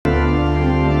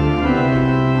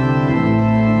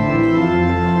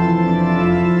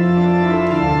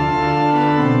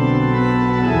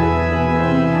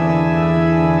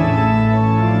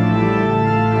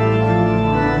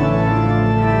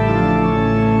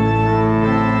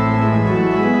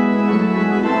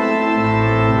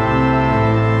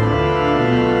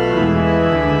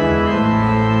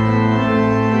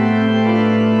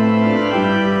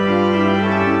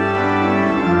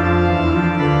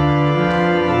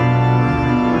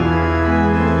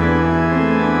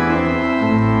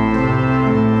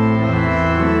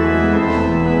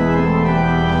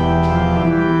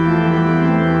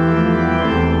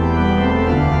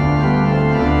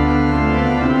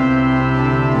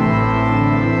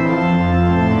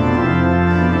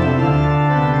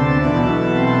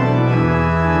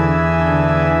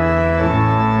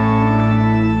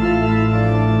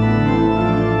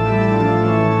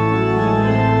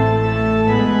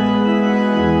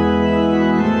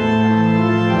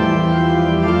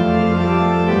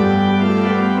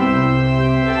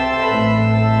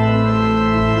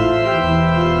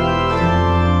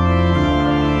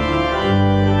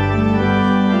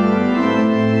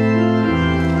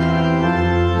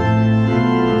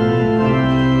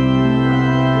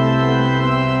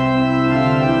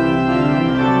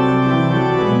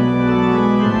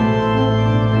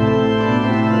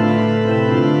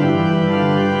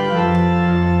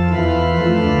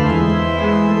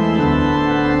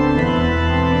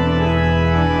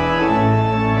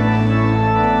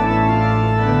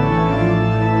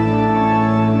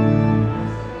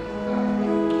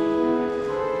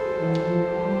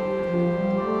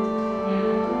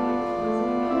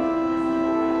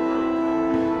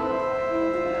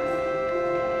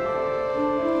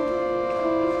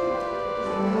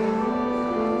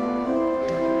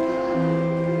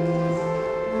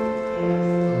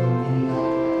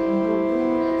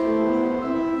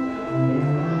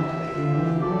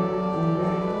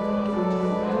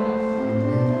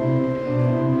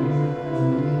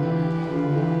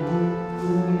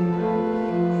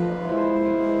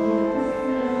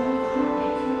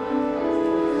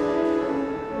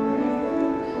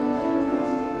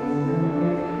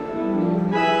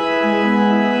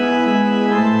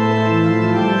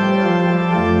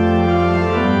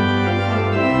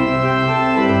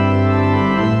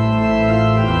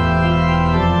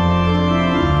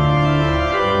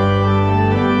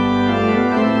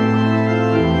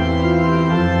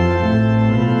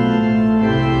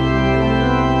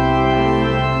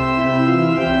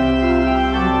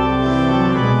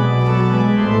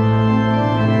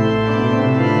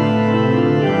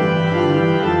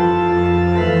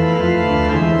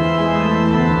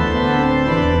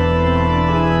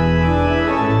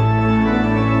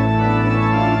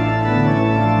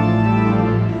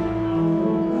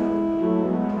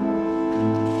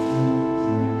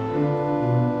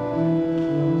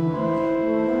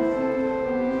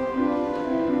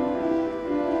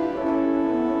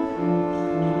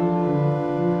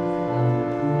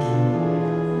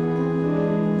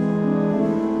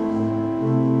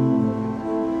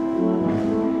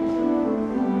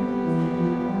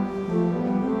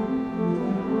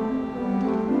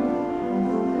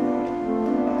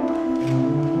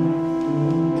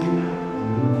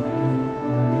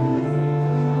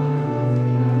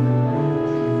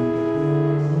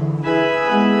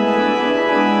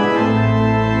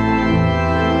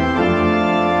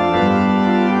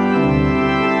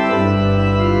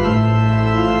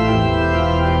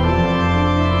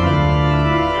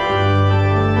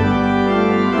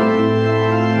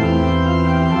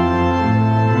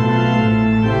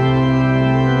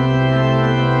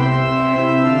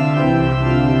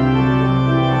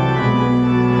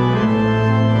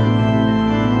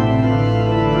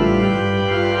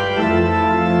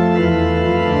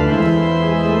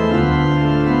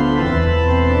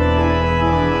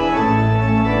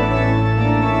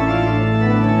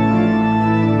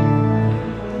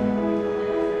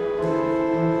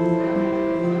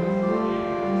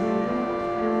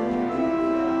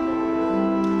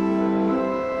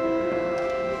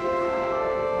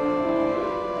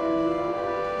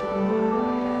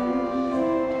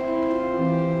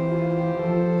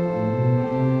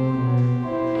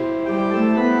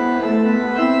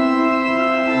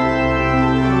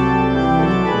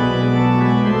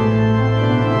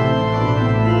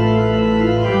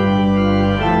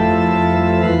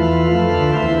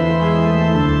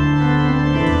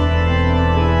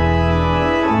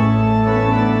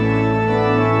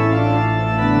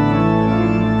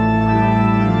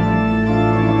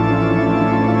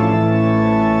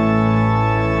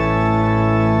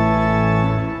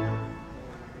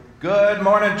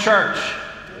morning, church.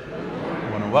 I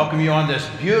want to welcome you on this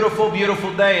beautiful,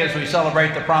 beautiful day as we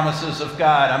celebrate the promises of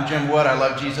God. I'm Jim Wood. I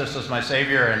love Jesus as my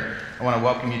Savior, and I want to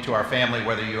welcome you to our family,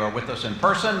 whether you are with us in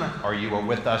person or you are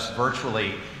with us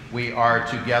virtually. We are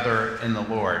together in the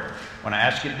Lord. I want to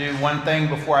ask you to do one thing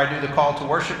before I do the call to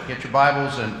worship. Get your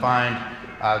Bibles and find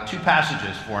two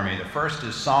passages for me. The first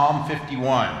is Psalm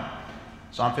 51.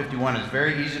 Psalm 51 is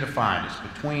very easy to find. It's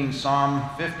between Psalm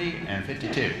 50 and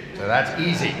 52, so that's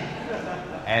easy.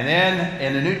 And then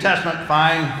in the New Testament,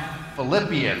 find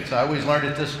Philippians. I always learned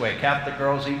it this way. Catholic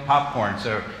girls eat popcorn,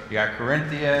 so you got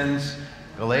Corinthians,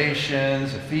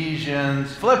 Galatians,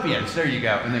 Ephesians, Philippians, there you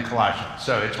go, and then Colossians.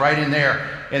 So it's right in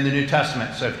there in the New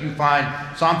Testament. So if you find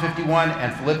Psalm 51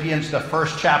 and Philippians, the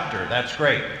first chapter, that's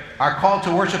great. Our call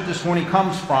to worship this morning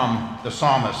comes from the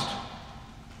psalmist.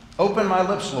 Open my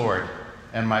lips, Lord,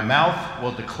 and my mouth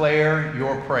will declare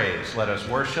your praise. Let us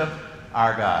worship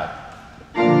our God.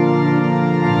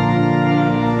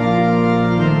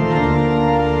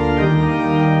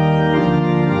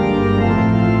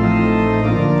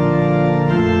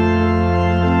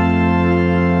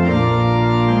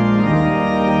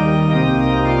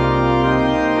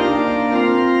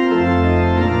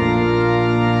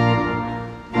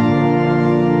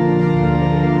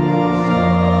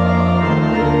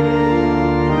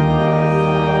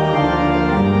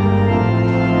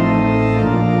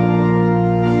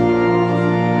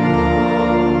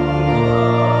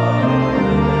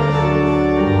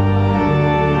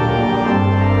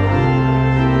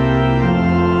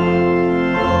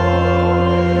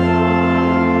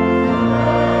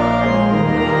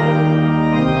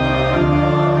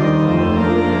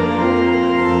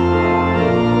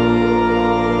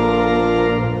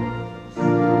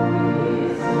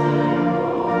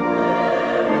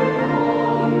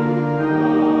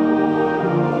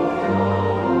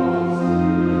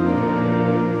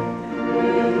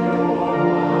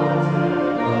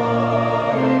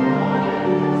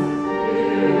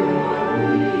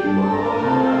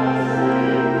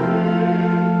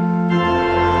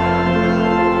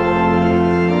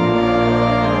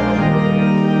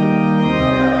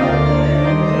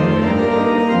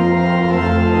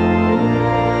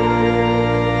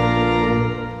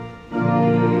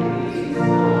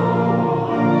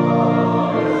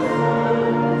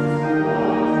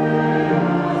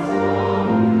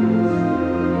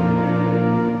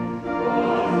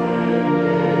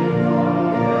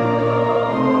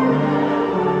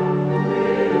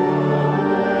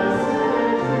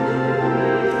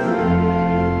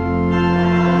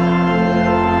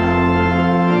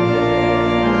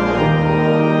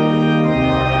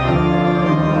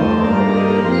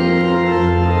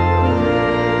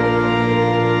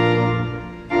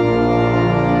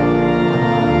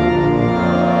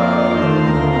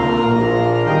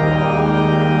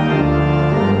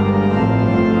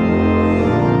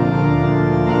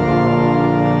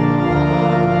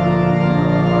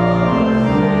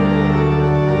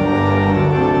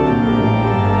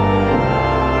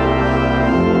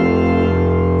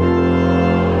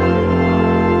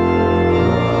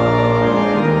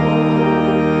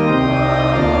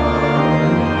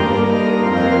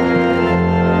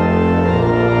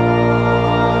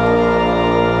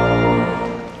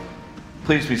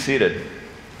 Please be seated.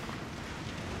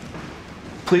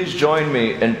 Please join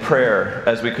me in prayer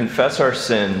as we confess our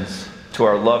sins to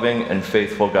our loving and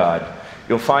faithful God.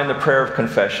 You'll find the prayer of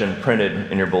confession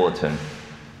printed in your bulletin.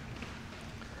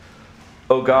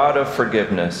 O God of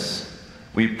forgiveness,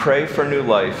 we pray for new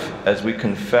life as we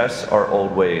confess our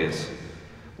old ways.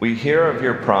 We hear of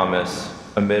your promise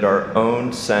amid our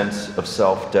own sense of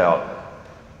self-doubt.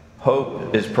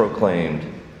 Hope is proclaimed,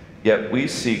 yet we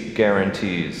seek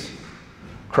guarantees.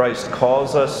 Christ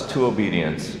calls us to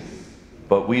obedience,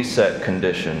 but we set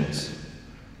conditions.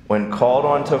 When called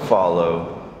on to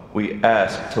follow, we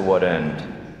ask to what end?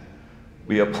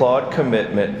 We applaud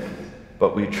commitment,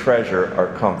 but we treasure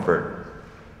our comfort.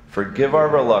 Forgive our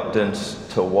reluctance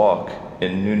to walk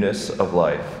in newness of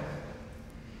life.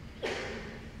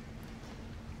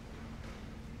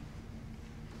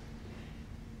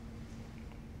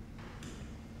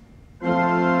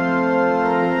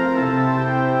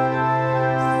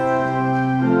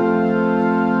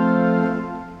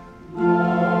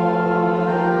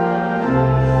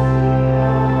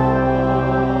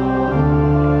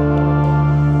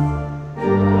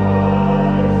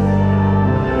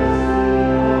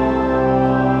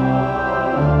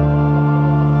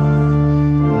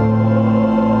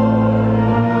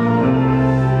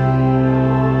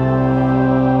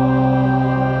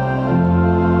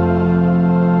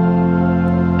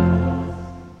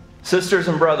 Sisters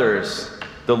and brothers,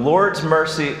 The Lord's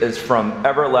mercy is from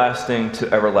everlasting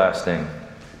to everlasting.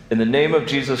 In the name of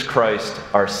Jesus Christ,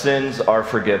 our sins are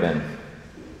forgiven.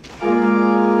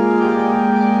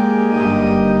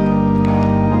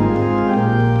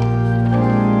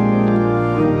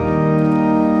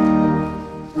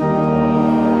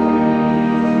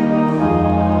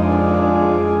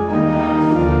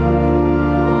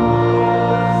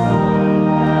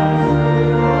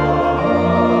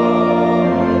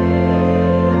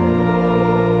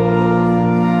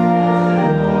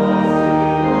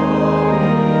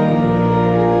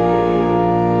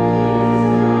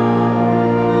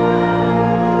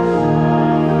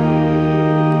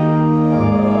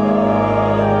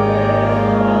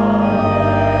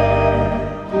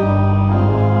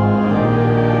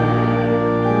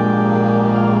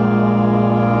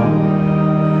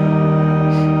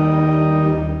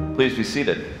 Please be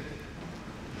seated.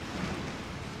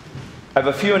 I have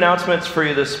a few announcements for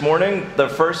you this morning. The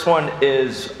first one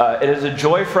is, it is a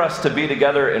joy for us to be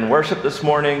together in worship this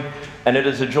morning, and it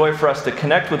is a joy for us to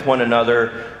connect with one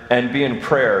another and be in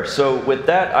prayer. So with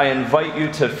that, I invite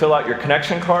you to fill out your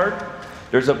connection card.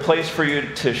 There's a place for you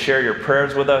to share your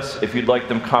prayers with us. If you'd like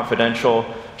them confidential,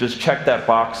 just check that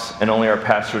box, and only our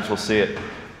pastors will see it.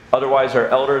 Otherwise, our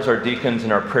elders, our deacons,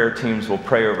 and our prayer teams will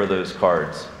pray over those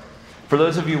cards. For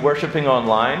those of you worshiping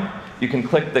online, you can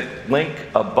click the link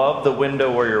above the window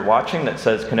where you're watching that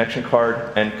says connection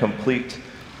card and complete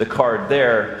the card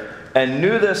there. And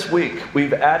new this week,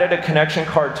 we've added a connection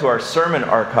card to our sermon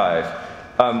archive.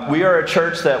 We are a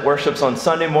church that worships on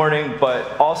Sunday morning,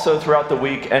 but also throughout the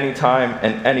week, anytime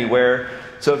and anywhere.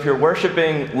 So if you're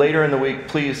worshiping later in the week,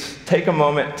 please take a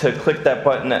moment to click that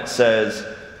button that says,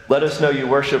 "Let us know you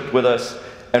worshiped with us."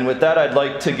 And with that, I'd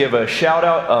like to give a shout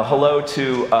out, a hello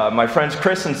to my friends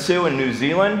Chris and Sue in New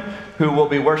Zealand, who will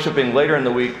be worshiping later in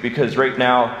the week because right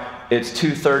now it's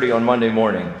 2:30 on Monday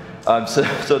morning.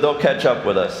 So they'll catch up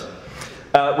with us.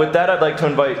 With that, I'd like to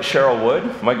invite Cheryl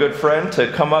Wood, my good friend, to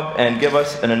come up and give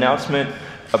us an announcement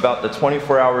about the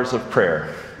 24 hours of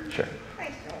prayer. Sure.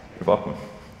 Thanks, Joel. You're welcome.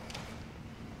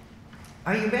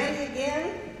 Are you ready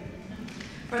again?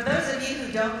 For those of you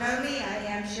who don't know me, I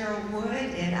am Cheryl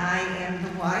Wood, and I am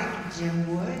the wife of Jim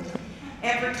Wood.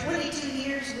 And for 22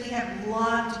 years, we have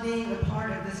loved being a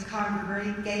part of this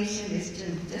congregation. It's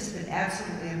just been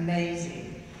absolutely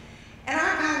amazing. And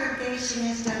our congregation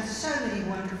has done so many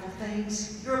wonderful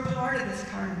things. You're a part of this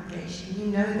congregation. You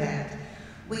know that.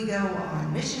 We go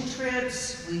on mission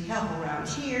trips. We help around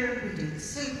here. We do the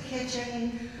soup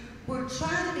kitchen. We're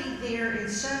trying to be there in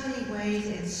so many ways,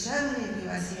 and so many of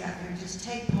you I see out there just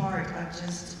take part of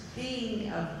just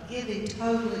being, of giving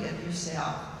totally of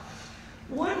yourself.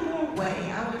 One more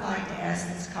way I would like to ask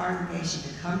this congregation to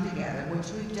come together,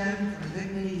 which we've done for a good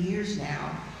many years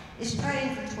now, is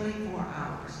praying for 24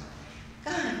 hours.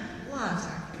 God loves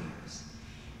our prayers.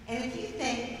 And if you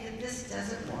think that this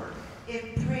doesn't work,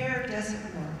 if prayer doesn't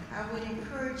work, I would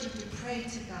encourage you to pray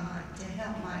to God to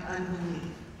help my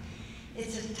unbelief.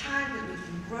 It's a time that we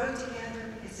can grow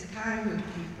together. It's a time that we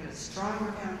can put a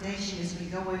stronger foundation as we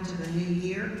go into the new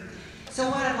year. So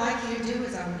what I'd like you to do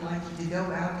is I would like you to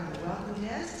go out to the welcome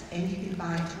desk, and you can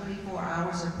find 24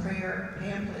 hours of prayer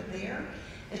pamphlet there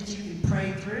that you can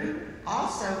pray through.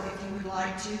 Also, if you would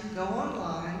like to, go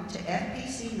online to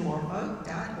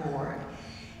fbcnorfolk.org,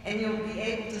 and you'll be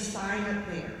able to sign up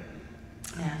there.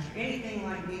 Now, if you're anything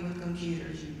like me with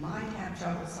computers, you might have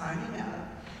trouble signing up.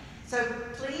 So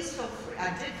please feel free,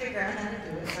 I did figure out how to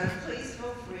do it, so please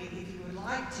feel free, if you would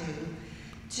like to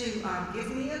give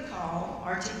me a call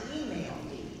or to email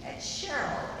me at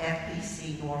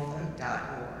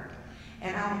cheryl@fbcnorfolk.org.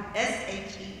 And I'm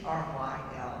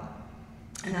SHERYL.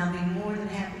 And I'll be more than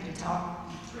happy to talk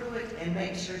you through it and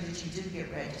make sure that you do get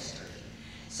registered.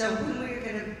 So when we're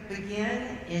going to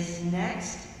begin is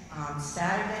next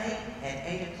Saturday at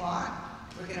 8 o'clock.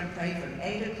 We're going to pray from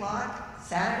 8 o'clock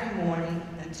Saturday morning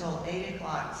until 8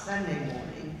 o'clock Sunday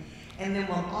morning. And then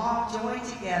we'll all join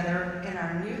together in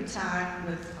our new time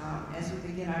with, as we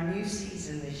begin our new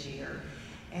season this year,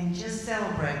 and just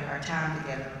celebrate our time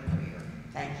together in prayer.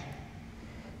 Thank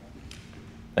you.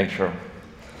 Thanks, Cheryl.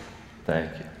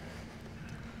 Thank you.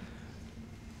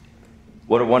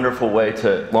 What a wonderful way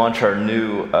to launch our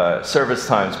new service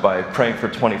times by praying for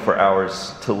 24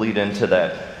 hours to lead into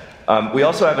that. We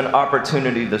also have an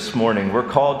opportunity this morning. We're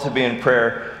called to be in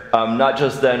prayer, not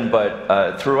just then,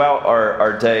 but throughout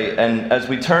our day. And as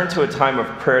we turn to a time of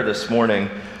prayer this morning,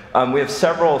 we have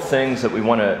several things that we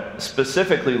want to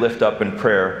specifically lift up in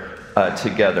prayer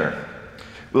together.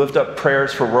 We lift up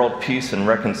prayers for world peace and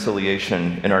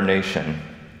reconciliation in our nation.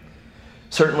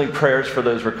 Certainly prayers for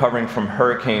those recovering from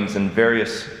hurricanes in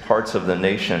various parts of the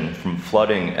nation, from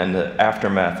flooding and the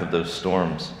aftermath of those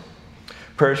storms.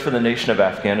 Prayers for the nation of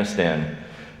Afghanistan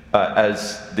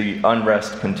as the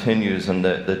unrest continues and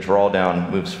the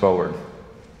drawdown moves forward.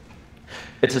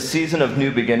 It's a season of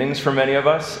new beginnings for many of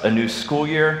us, a new school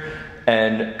year,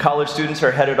 and college students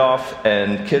are headed off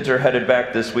and kids are headed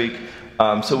back this week.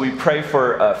 So we pray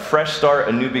for a fresh start,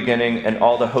 a new beginning, and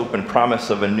all the hope and promise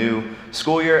of a new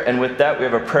school year. And with that, we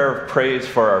have a prayer of praise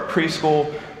for our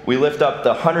preschool. We lift up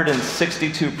the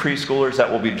 162 preschoolers that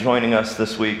will be joining us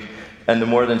this week and the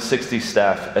more than 60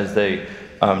 staff as they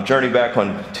journey back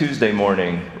on Tuesday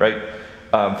morning, right,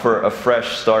 for a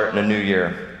fresh start and a new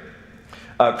year.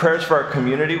 Prayers for our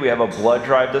community. We have a blood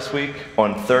drive this week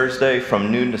on Thursday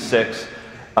from noon to 6.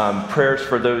 Prayers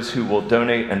for those who will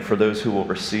donate and for those who will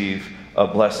receive a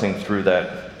blessing through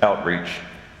that outreach.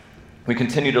 We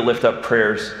continue to lift up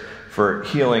prayers for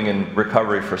healing and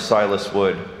recovery for Silas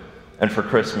Wood and for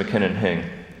Chris McKinnon-Hing.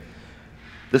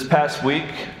 This past week,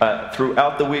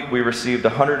 throughout the week, we received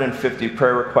 150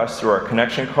 prayer requests through our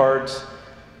connection cards,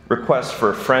 requests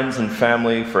for friends and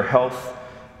family, for health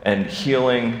and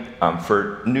healing,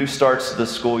 for new starts to the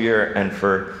school year, and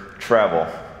for travel.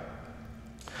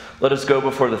 Let us go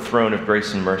before the throne of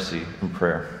grace and mercy in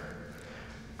prayer.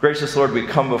 Gracious Lord, we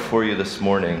come before you this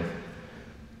morning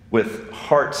with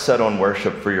hearts set on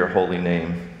worship for your holy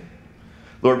name.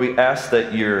 Lord, we ask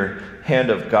that your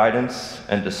hand of guidance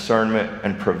and discernment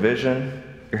and provision,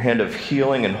 your hand of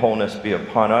healing and wholeness be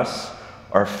upon us,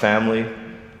 our family,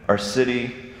 our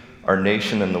city, our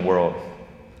nation, and the world.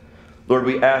 Lord,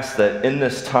 we ask that in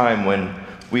this time when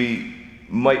we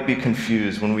might be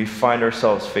confused, when we find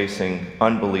ourselves facing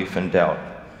unbelief and doubt,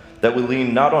 that we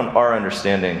lean not on our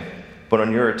understanding, but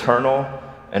on your eternal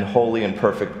and holy and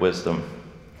perfect wisdom.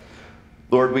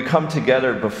 Lord, we come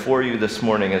together before you this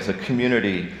morning as a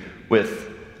community with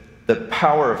the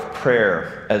power of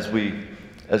prayer as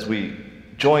we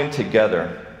join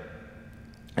together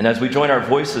and as we join our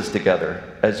voices together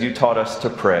as you taught us to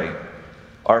pray.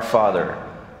 Our Father,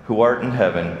 who art in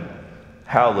heaven,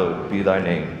 hallowed be thy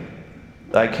name.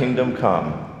 Thy kingdom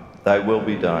come, thy will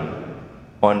be done,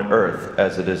 on earth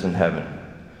as it is in heaven.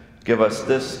 Give us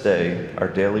this day our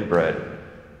daily bread,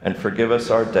 and forgive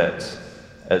us our debts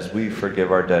as we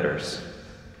forgive our debtors.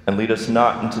 And lead us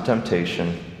not into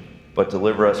temptation, but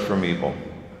deliver us from evil.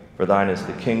 For thine is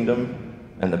the kingdom,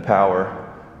 and the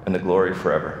power, and the glory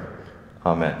forever.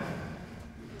 Amen.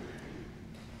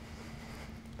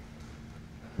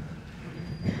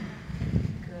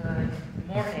 Good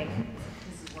morning.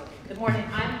 This is working. Good morning.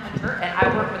 I'm Hunter, and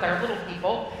I work with our little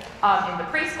people in the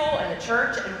preschool and the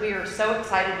church, and we are so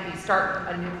excited to be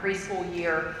starting a new preschool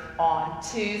year on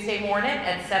Tuesday morning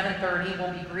at 7:30.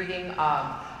 We'll be greeting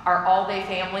our all-day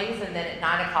families, and then at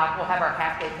 9 o'clock we'll have our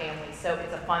half-day families. So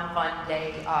it's a fun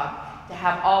day to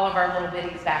have all of our little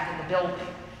bitties back in the building.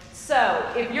 So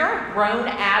if you're a grown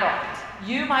adult,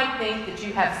 you might think that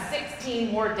you have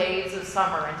 16 more days of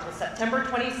summer until September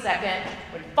 22nd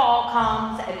when fall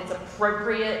comes and it's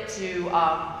appropriate to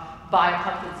buy a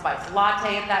pumpkin spice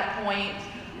latte at that point.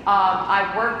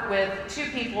 I work with two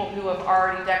people who have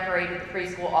already decorated the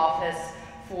preschool office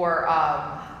for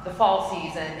the fall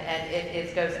season, and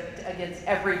it goes against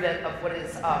every bit of what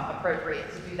is appropriate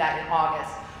to do that in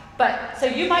August. But so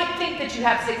you might think that you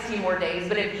have 16 more days,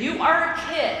 but if you are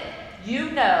a kid,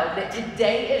 you know that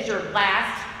today is your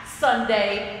last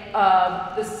Sunday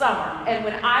of the summer. And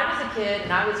when I was a kid,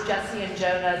 and I was Jesse and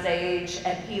Jonah's age,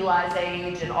 and Eli's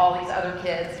age, and all these other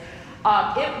kids,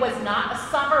 it was not a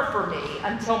summer for me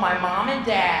until my mom and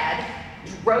dad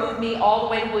drove me all the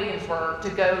way to Williamsburg to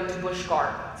go to Busch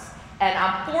Gardens. And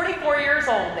I'm 44 years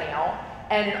old now,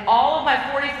 and in all of my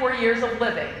 44 years of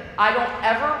living, I don't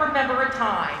ever remember a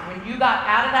time when you got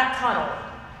out of that tunnel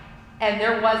and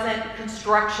there wasn't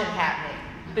construction happening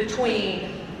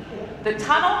between the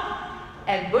tunnel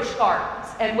and Busch Gardens.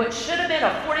 And what should have been a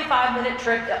 45-minute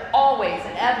trip that always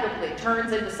inevitably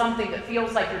turns into something that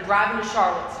feels like you're driving to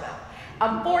Charlottesville.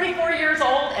 I'm 44 years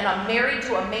old and I'm married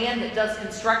to a man that does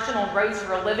construction on roads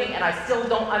for a living, and I still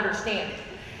don't understand it.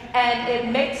 And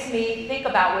it makes me think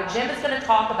about what Jim is going to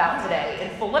talk about today in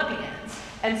Philippians.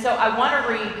 And so I want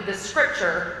to read the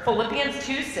scripture, Philippians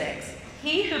 2:6.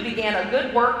 He who began a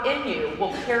good work in you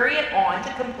will carry it on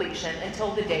to completion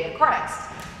until the day of Christ.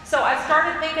 So I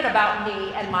started thinking about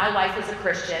me and my life as a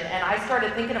Christian, and I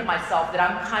started thinking of myself that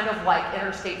I'm kind of like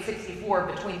Interstate 64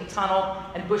 between the tunnel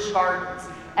and Busch Gardens.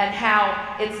 and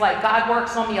how it's like God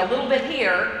works on me a little bit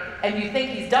here, and you think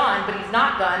he's done, but he's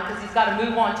not done because he's got to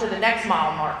move on to the next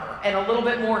mile marker, and a little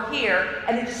bit more here,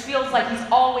 and it just feels like he's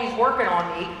always working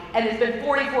on me, and it's been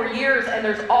 44 years, and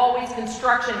there's always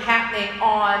construction happening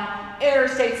on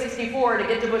Interstate 64 to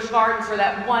get to Busch Gardens for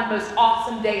that one most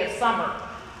awesome day of summer.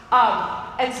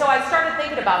 And so I started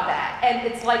thinking about that, and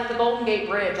it's like the Golden Gate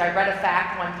Bridge. I read a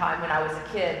fact one time when I was a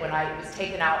kid, when I was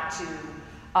taken out to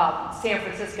San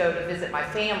Francisco to visit my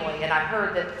family, and I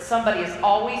heard that somebody is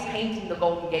always painting the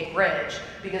Golden Gate Bridge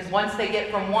because once they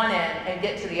get from one end and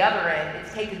get to the other end,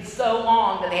 it's taken so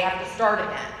long that they have to start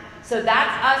again. So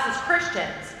that's us as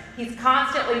Christians. He's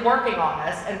constantly working on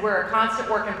us, and we're a constant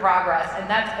work in progress, and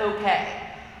that's okay.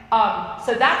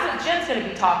 So that's what Jim's going to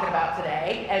be talking about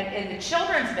today. And in the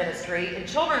children's ministry, in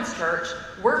children's church,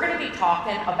 we're going to be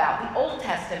talking about the Old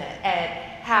Testament and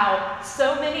how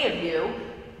so many of you,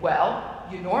 well,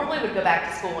 you normally would go back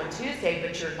to school on Tuesday,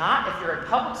 but you're not if you're in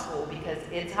public school because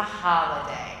it's a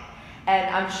holiday.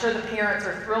 And I'm sure the parents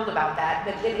are thrilled about that,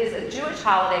 but it is a Jewish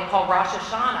holiday called Rosh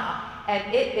Hashanah,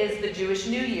 and it is the Jewish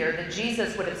New Year that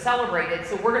Jesus would have celebrated.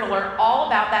 So we're going to learn all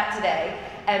about that today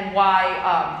and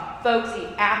why folks eat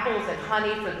apples and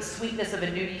honey for the sweetness of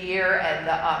a new year and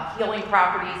the healing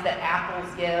properties that apples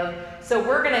give. So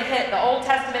we're going to hit the Old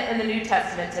Testament and the New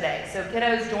Testament today. So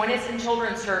kiddos, join us in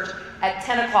children's church at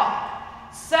 10 o'clock.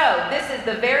 So this is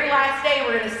the very last day.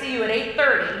 We're going to see you at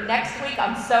 8:30. Next week,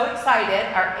 I'm so excited.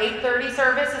 Our 8:30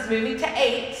 service is moving to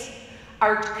 8.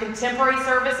 Our contemporary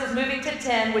service is moving to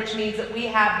 10, which means that we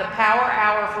have the power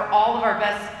hour for all of our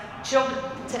best children.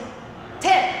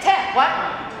 10, what?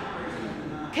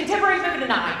 Contemporary's moving to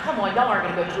 9. Come on, y'all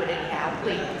aren't going to go to it anyhow,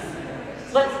 please.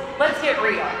 Let's get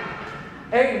real.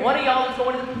 Hey, one of y'all is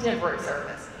going to the contemporary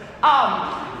service.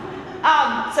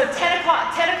 So 10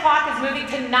 o'clock is moving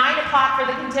to 9 o'clock for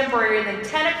the contemporary, and then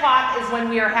 10 o'clock is when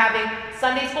we are having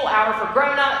Sunday school hour for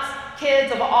grown-ups,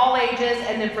 kids of all ages,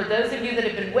 and then for those of you that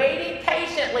have been waiting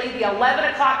patiently, the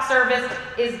 11 o'clock service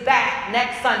is back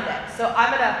next Sunday. So I'm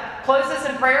going to close this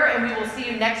in prayer, and we will see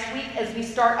you next week as we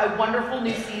start a wonderful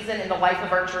new season in the life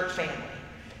of our church family.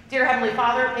 Dear Heavenly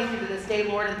Father, thank you for this day,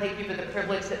 Lord, and thank you for the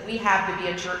privilege that we have to be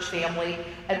a church family.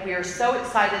 And we are so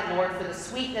excited, Lord, for the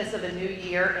sweetness of a new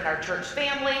year in our church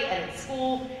family and in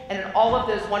school and in all of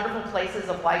those wonderful places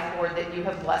of life, Lord, that you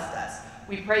have blessed us.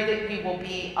 We pray that we will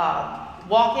be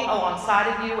walking alongside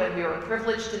of you, and we are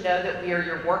privileged to know that we are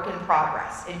your work in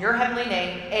progress. In your heavenly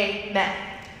name, amen.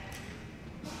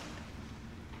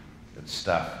 Good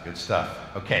stuff, good stuff.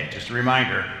 Okay, just a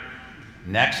reminder,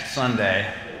 next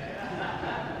Sunday,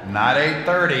 not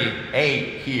 8:30,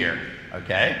 8 here,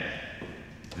 okay?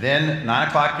 Then 9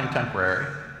 o'clock contemporary,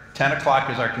 10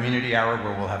 o'clock is our community hour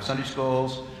where we'll have Sunday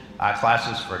schools,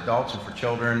 classes for adults and for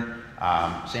children.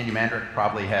 Sandy Mandrick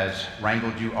probably has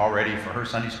wrangled you already for her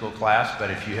Sunday school class,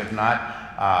 but if you have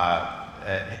not,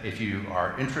 if you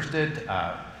are interested,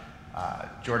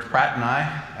 George Pratt and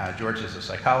I, George is a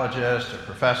psychologist, a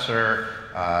professor,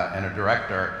 and a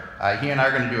director. He and I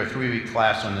are going to do a 3-week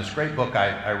class on this great book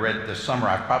I read this summer.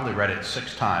 I've probably read it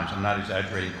 6 times. I'm not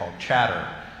exaggerating, called Chatter,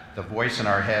 The Voice in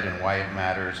Our Head and Why It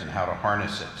Matters and How to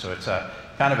Harness It. So it's a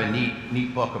kind of a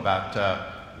neat book about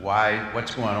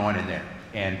what's going on in there.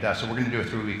 And so we're going to do a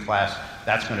 3-week class.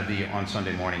 That's going to be on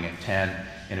Sunday morning at 10,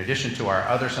 in addition to our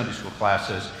other Sunday school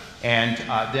classes. And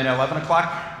then at 11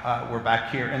 o'clock, we're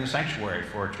back here in the sanctuary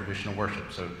for traditional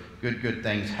worship. So good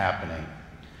things happening.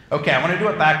 Okay, I want to do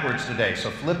it backwards today.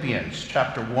 So Philippians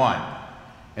chapter 1,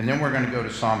 and then we're going to go to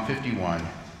Psalm 51.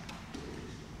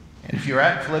 And if you're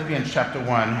at Philippians chapter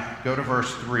 1, go to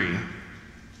verse 3. I'm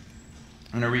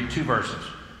going to read 2 verses.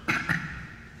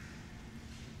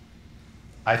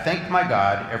 I thank my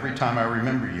God every time I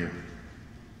remember you.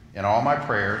 In all my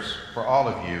prayers for all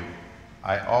of you,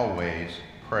 I always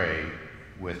pray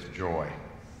with joy.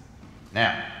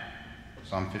 Now,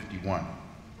 Psalm 51.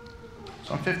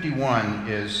 Psalm 51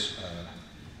 is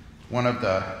one of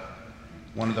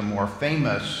the more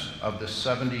famous of the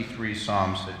 73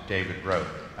 Psalms that David wrote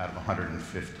out of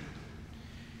 150.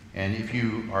 And if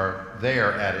you are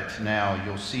there at it now,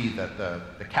 you'll see that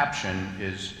the caption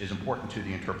is important to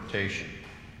the interpretation.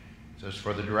 It says,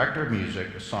 for the director of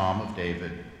music, a psalm of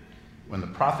David, when the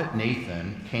prophet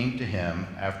Nathan came to him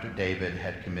after David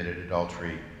had committed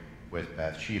adultery with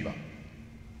Bathsheba.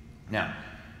 Now,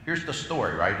 here's the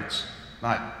story, right? It's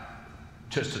not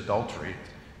just adultery.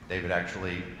 David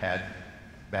actually had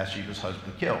Bathsheba's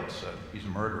husband killed, so he's a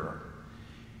murderer.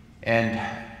 And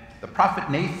the prophet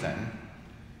Nathan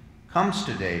comes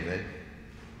to David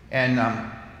and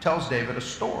tells David a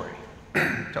story.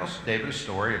 Tells David a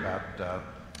story about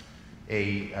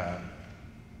a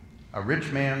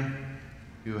rich man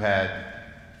who had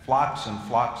flocks and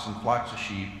flocks and flocks of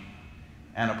sheep,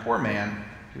 and a poor man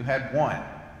who had one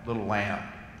little lamb.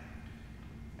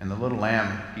 And the little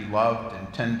lamb he loved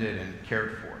and tended and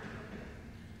cared for.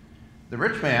 The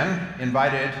rich man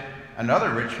invited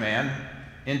another rich man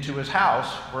into his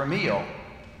house for a meal.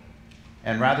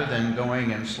 And rather than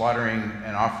going and slaughtering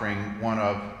and offering one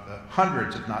of the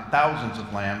hundreds, if not thousands,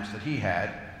 of lambs that he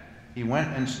had, he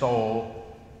went and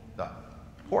stole the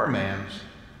poor man's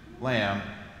lamb,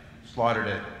 slaughtered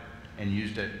it, and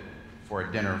used it for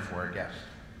a dinner for a guest.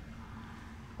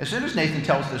 As soon as Nathan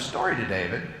tells this story to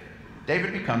David,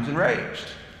 David becomes enraged.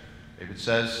 David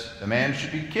says the man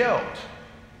should be killed.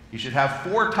 He should have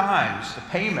 4 times the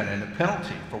payment and the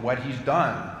penalty for what he's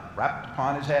done wrapped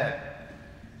upon his head.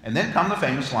 And then come the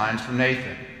famous lines from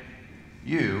Nathan.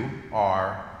 You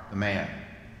are the man.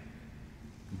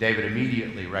 David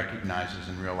immediately recognizes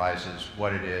and realizes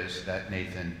what it is that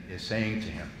Nathan is saying to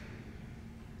him.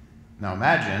 Now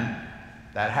imagine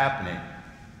that happening.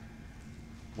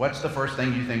 What's the first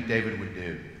thing you think David would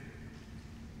do?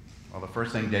 Well, the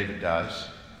first thing David does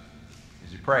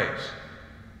is he prays.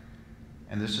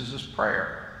 And this is his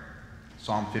prayer,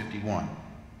 Psalm 51.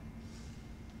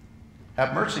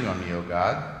 Have mercy on me, O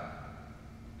God,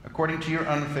 according to your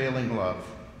unfailing love,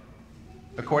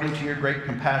 according to your great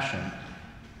compassion,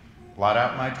 blot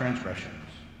out my transgressions.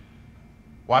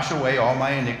 Wash away all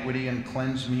my iniquity and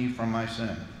cleanse me from my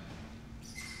sin.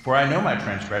 For I know my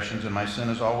transgressions, and my sin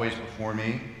is always before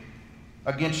me.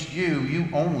 Against you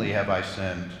only have I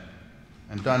sinned,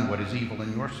 and done what is evil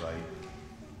in your sight.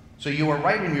 So you are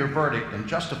right in your verdict and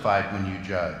justified when you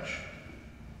judge.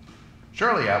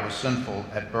 Surely I was sinful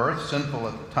at birth, sinful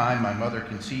at the time my mother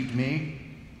conceived me.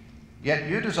 Yet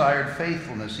you desired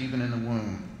faithfulness even in the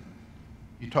womb.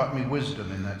 You taught me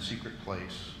wisdom in that secret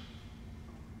place.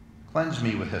 Cleanse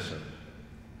me with hyssop,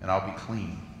 and I'll be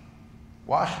clean.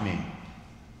 Wash me,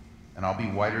 and I'll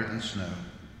be whiter than snow.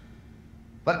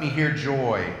 Let me hear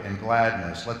joy and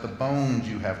gladness. Let the bones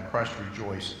you have crushed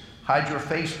rejoice. Hide your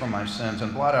face from my sins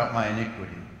and blot out my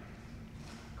iniquity.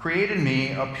 Create in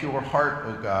me a pure heart,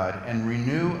 O God, and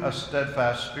renew a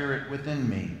steadfast spirit within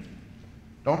me.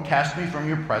 Don't cast me from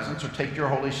your presence or take your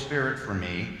Holy Spirit from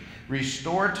me.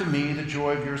 Restore to me the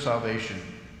joy of your salvation,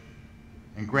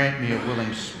 and grant me a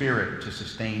willing spirit to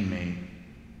sustain me.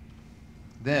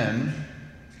 Then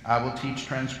I will teach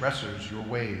transgressors your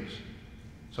ways,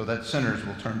 so that sinners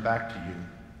will turn back to you.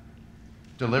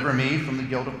 Deliver me from the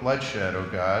guilt of bloodshed, O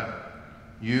God,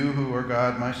 you who are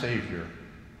God, my Savior,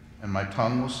 and my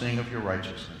tongue will sing of your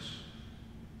righteousness.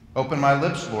 Open my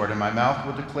lips, Lord, and my mouth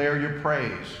will declare your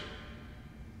praise.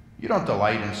 You don't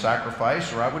delight in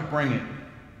sacrifice, or I would bring it.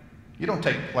 You don't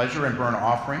take pleasure in burnt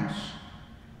offerings.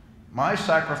 My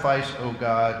sacrifice, O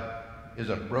God, is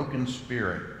a broken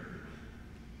spirit,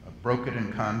 a broken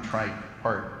and contrite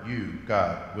heart you,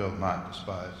 God, will not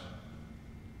despise.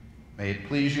 May it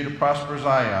please you to prosper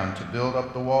Zion, to build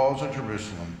up the walls of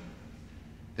Jerusalem.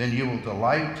 Then you will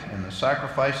delight in the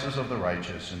sacrifices of the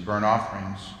righteous and burnt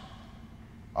offerings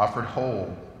offered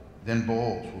whole. Then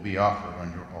bulls will be offered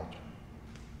on your altar.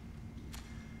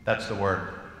 That's the word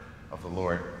of the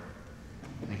Lord.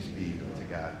 Thanks be to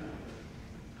God.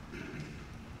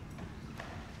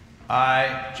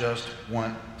 I just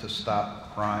want to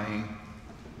stop crying.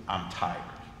 I'm tired.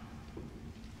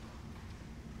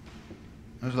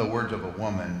 Those are the words of a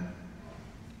woman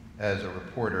as a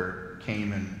reporter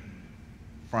came in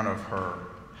front of her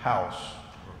house,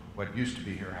 or what used to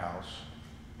be her house,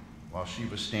 while she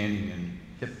was standing in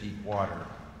hip-deep water,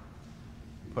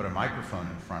 put a microphone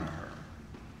in front of her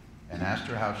and asked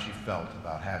her how she felt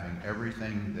about having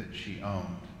everything that she owned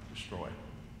destroyed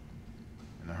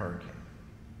in the hurricane.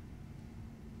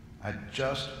 I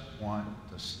just want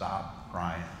to stop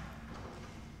crying.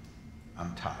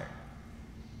 I'm tired.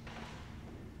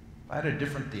 If I had a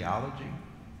different theology,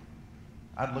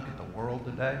 I'd look at the world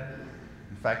today.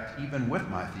 In fact, even with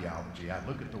my theology, I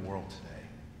look at the world today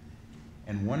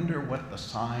and wonder what the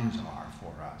signs are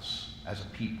for us as a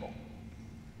people.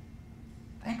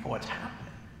 Think of what's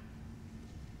happening.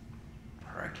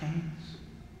 Hurricanes,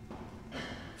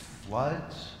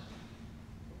 floods,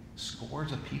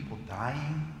 scores of people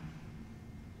dying,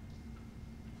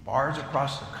 bars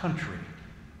across the country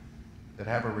that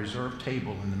have a reserved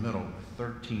table in the middle with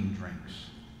 13 drinks.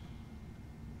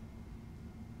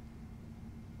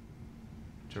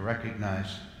 To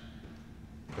recognize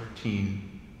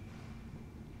 13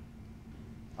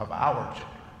 of our children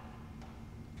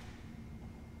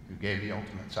who gave the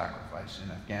ultimate sacrifice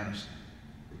in Afghanistan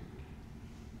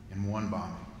in one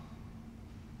bombing.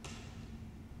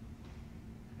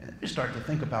 And then we start to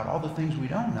think about all the things we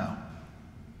don't know.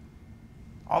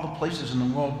 All the places in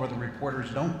the world where the reporters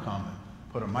don't come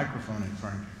and put a microphone in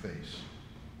front of your face.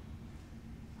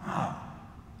 I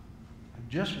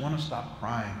just want to stop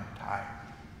crying. I'm tired.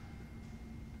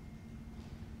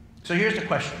 So here's the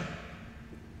question.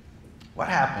 What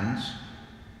happens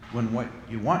when what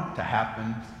you want to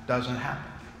happen doesn't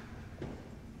happen?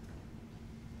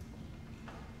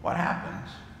 What happens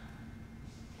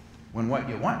when what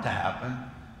you want to happen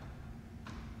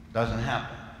doesn't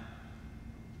happen?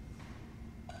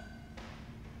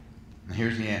 And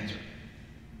here's the answer.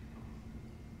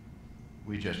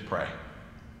 We just pray.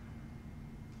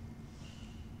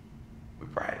 We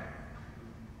pray.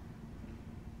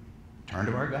 Turn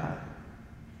to our God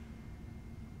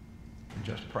and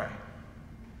just pray.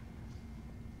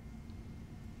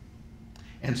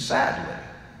 And sadly,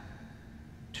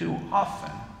 too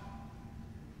often,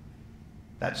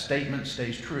 that statement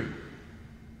stays true.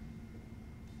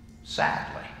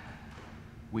 Sadly,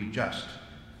 we just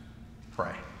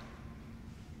pray.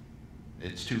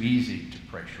 It's too easy to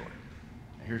pray short.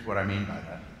 And here's what I mean by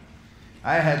that.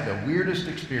 I had the weirdest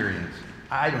experience,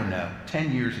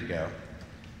 10 years ago,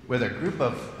 with a group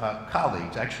of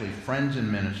colleagues, actually friends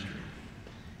in ministry.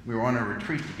 We were on a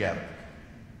retreat together,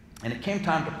 and it came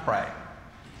time to pray.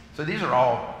 So these are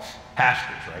all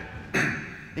pastors, right?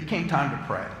 It came time to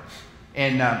pray.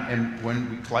 And when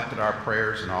we collected our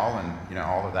prayers and all, and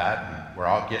all of that, and we're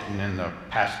all getting in the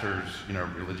pastor's,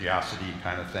 religiosity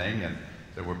kind of thing, and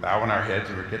so we're bowing our heads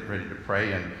and we're getting ready to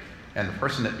pray, and the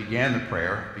person that began the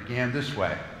prayer began this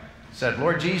way. Said,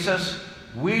 Lord Jesus,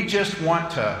 we just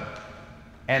want to,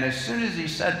 and as soon as he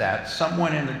said that,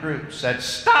 someone in the group said,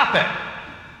 stop it!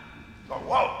 So,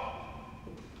 whoa!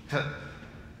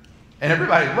 And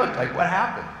everybody looked like, what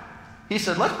happened? He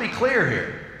said, let's be clear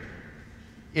here.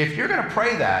 If you're going to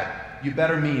pray that, you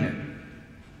better mean it.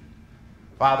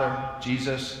 Father,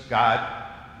 Jesus, God,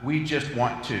 we just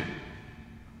want to.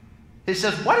 He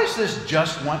says, what is this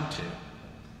just want to?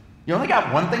 You only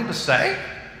got one thing to say?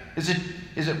 Is it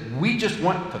we just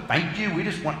want to thank you? We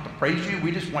just want to praise you?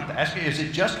 We just want to ask you? Is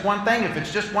it just one thing? If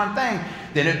it's just one thing,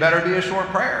 then it better be a short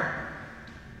prayer.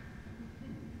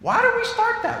 Why do we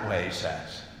start that way, he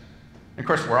says? And of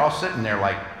course, we're all sitting there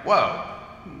like, whoa.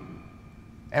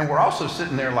 And we're also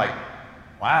sitting there like,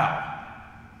 wow.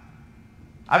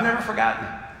 I've never forgotten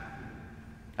it.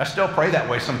 I still pray that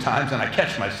way sometimes, and I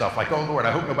catch myself like, oh, Lord,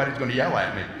 I hope nobody's going to yell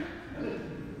at me.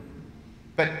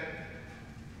 But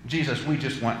Jesus, we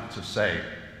just want to say,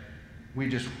 we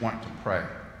just want to pray.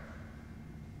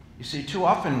 You see, too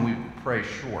often we pray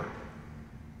short.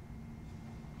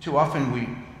 Too often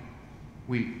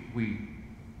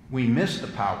we miss the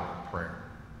power of prayer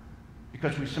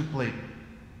because we simply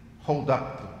hold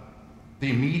up the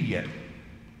immediate,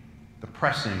 the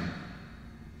pressing,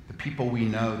 the people we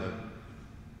know.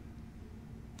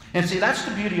 And see, that's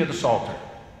the beauty of the Psalter.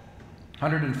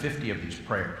 150 of these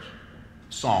prayers,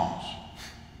 psalms,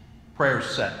 prayers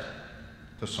set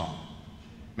to song.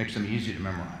 Makes them easy to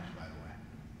memorize, by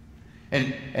the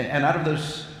way. And out of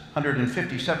those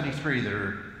 150, 73 that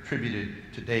are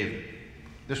attributed to David,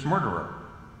 this murderer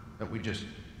that we just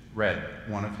read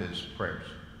one of his prayers.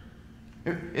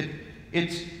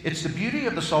 It's the beauty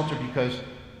of the Psalter because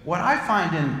what I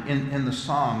find in the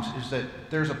Psalms is that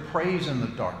there's a praise in the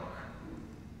dark.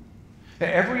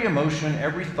 Every emotion,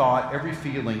 every thought, every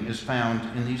feeling is found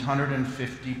in these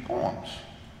 150 poems.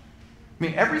 I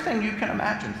mean, everything you can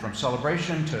imagine, from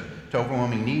celebration to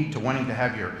overwhelming need to wanting to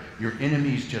have your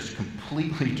enemies just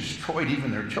completely destroyed,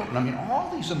 even their children. I mean, all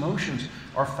these emotions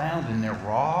are found and they're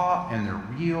raw and they're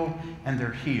real and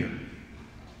they're here.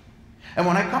 And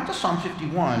when I come to Psalm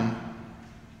 51,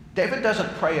 David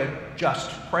doesn't pray a just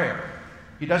prayer.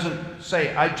 He doesn't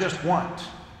say, I just want.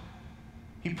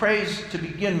 He prays to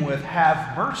begin with,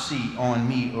 have mercy on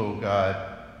me, O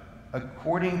God,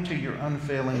 according to your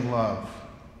unfailing love.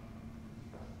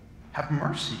 Have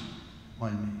mercy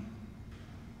on me.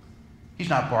 He's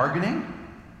not bargaining.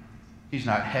 He's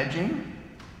not hedging.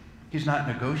 He's not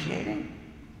negotiating.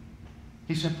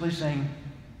 He's simply saying,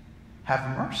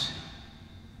 have mercy.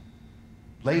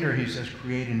 Later he says,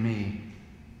 create in me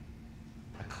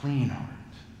a clean heart.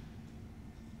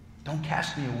 Don't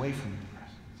cast me away from your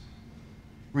presence.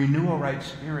 Renew a right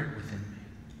spirit within me.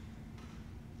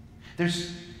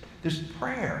 There's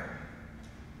prayer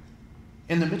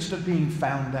in the midst of being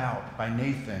found out by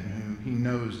Nathan, whom he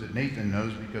knows that Nathan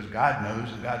knows because God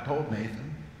knows and God told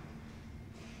Nathan.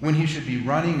 When he should be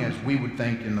running, as we would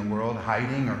think in the world,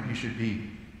 hiding, or he should be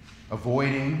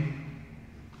avoiding,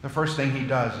 the first thing he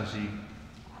does is he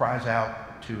cries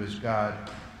out to his God,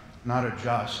 not a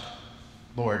just,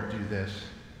 Lord, do this,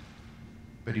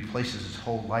 but he places his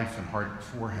whole life and heart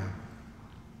before him.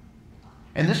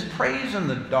 And this praise in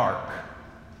the dark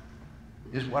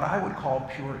is what I would call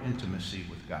pure intimacy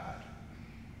with God.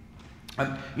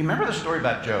 You remember the story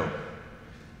about Job?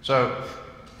 So,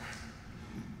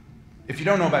 if you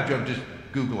don't know about Job, just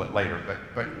Google it later.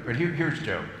 But here's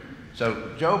Job.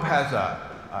 So Job has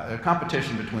a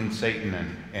competition between Satan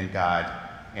and God,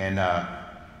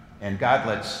 and God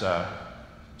lets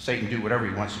Satan do whatever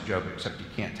he wants to Job, except he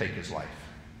can't take his life.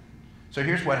 So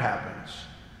here's what happens.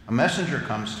 A messenger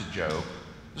comes to Job.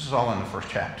 This is all in the first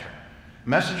chapter. A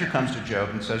messenger comes to Job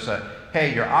and says,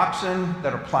 hey, your oxen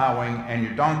that are plowing and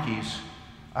your donkeys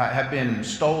have been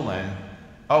stolen.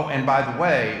 Oh, and by the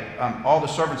way, all the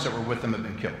servants that were with them have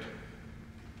been killed.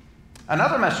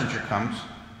 Another messenger comes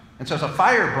and says, a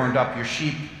fire burned up your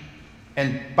sheep,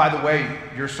 and by the way,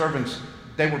 your servants,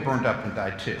 they were burned up and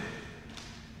died too.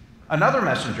 Another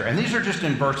messenger, and these are just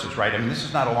in verses, right? I mean, this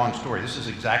is not a long story. This is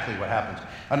exactly what happens.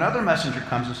 Another messenger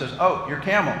comes and says, oh, your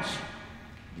camels,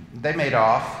 they made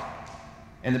off,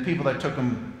 and the people that took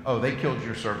them, oh, they killed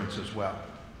your servants as well.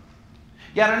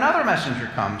 Yet another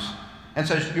messenger comes and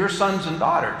says, your sons and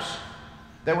daughters,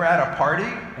 they were at a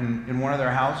party in one of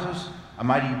their houses. A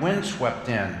mighty wind swept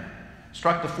in,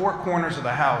 struck the four corners of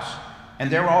the house, and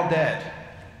they were all dead.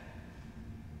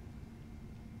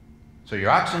 So your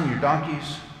oxen, your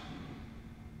donkeys,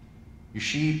 your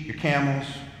sheep, your camels,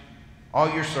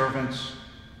 all your servants,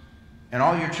 and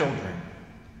all your children.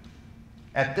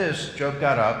 At this, Job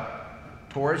got up,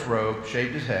 tore his robe,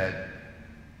 shaved his head.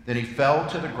 Then he fell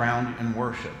to the ground in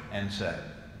worship and said,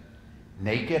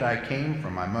 naked I came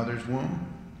from my mother's womb,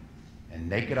 and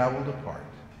naked I will depart.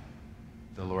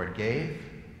 The Lord gave,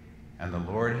 and the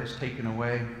Lord has taken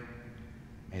away.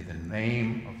 May the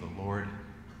name of the Lord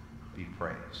be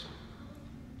praised.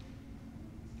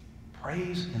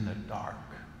 Praise in the dark.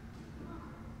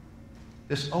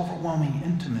 This overwhelming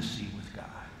intimacy with God.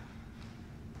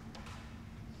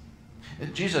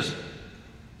 Jesus,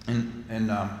 in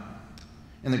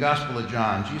the Gospel of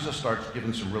John, Jesus starts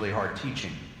giving some really hard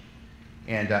teaching.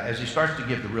 And as he starts to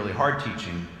give the really hard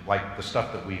teaching, like the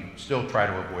stuff that we still try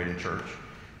to avoid in church,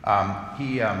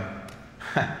 he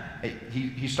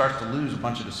starts to lose a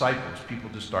bunch of disciples. People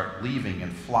just start leaving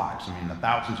in flocks. I mean, the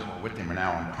thousands that were with him are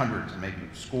now in hundreds and maybe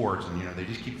scores, and they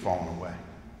just keep falling away.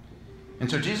 And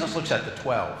so Jesus looks at the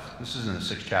 12. This is in the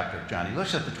 6th chapter of John. He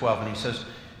looks at the 12 and he says,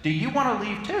 do you want to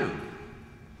leave too?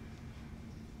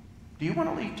 Do you want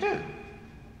to leave too?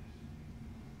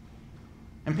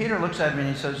 And Peter looks at me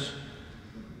and he says,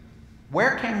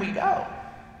 where can we go?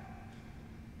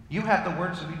 You have the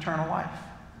words of eternal life.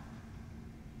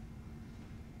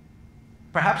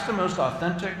 Perhaps the most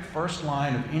authentic first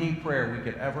line of any prayer we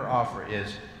could ever offer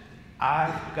is,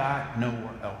 I've got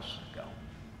nowhere else to go.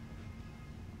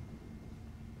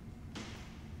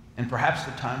 And perhaps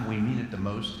the time we need it the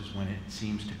most is when it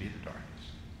seems to be the darkest.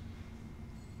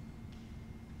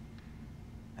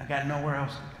 I've got nowhere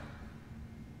else to go.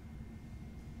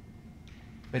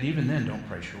 But even then, don't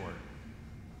pray short.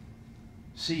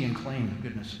 See and claim the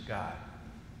goodness of God.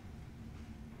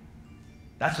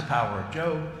 That's the power of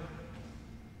Job.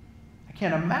 I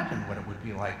can't imagine what it would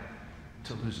be like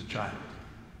to lose a child,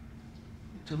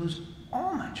 to lose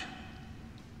all my children.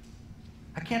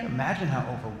 I can't imagine how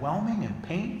overwhelming and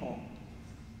painful.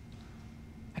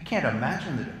 I can't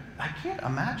imagine.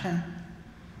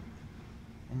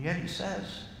 And yet he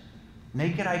says,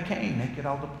 naked I came, naked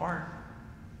I'll depart.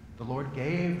 The Lord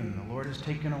gave, and the Lord has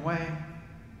taken away.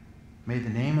 May the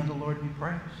name of the Lord be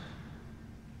praised.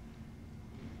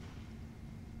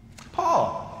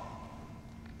 Paul,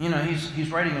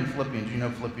 he's writing in Philippians.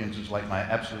 Philippians is like my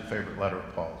absolute favorite letter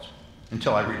of Paul's,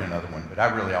 until I read another one, but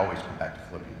I really always come back to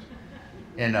Philippians.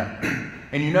 And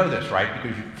you know this, right?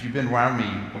 Because if you've been around me,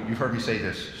 you've heard me say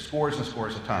this scores and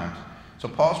scores of times. So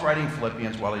Paul's writing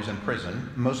Philippians while he's in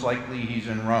prison. Most likely he's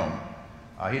in Rome.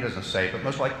 He doesn't say, but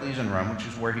most likely he's in Rome, which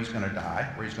is where he's going to die,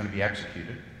 where he's going to be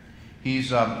executed.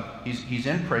 He's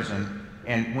in prison,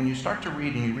 and when you start to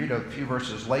read, and you read a few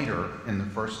verses later in the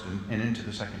first and into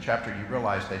the 2nd chapter, you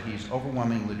realize that he's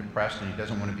overwhelmingly depressed and he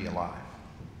doesn't want to be alive.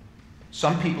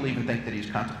 Some people even think that he's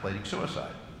contemplating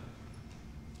suicide.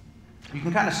 You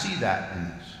can kind of see that in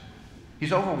this.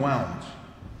 He's overwhelmed.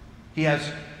 He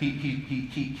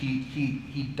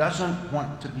doesn't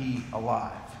want to be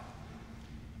alive.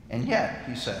 And yet,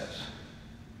 he says,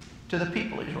 to the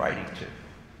people he's writing to,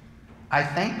 I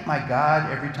thank my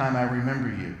God every time I remember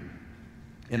you.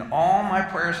 In all my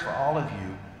prayers for all of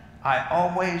you, I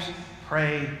always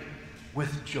pray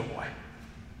with joy.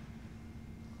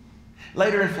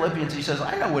 Later in Philippians, he says,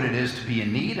 I know what it is to be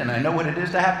in need, and I know what it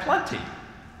is to have plenty.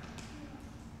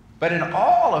 But in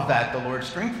all of that, the Lord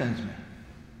strengthens me.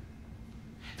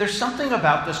 There's something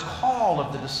about this call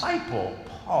of the disciple,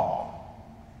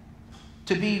 Paul,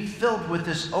 to be filled with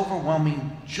this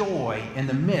overwhelming joy in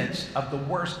the midst of the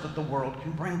worst that the world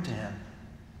can bring to him.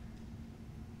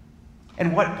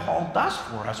 And what Paul does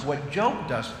for us, what Job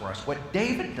does for us, what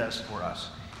David does for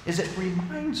us, is it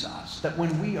reminds us that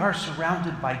when we are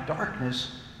surrounded by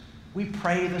darkness, we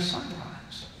pray the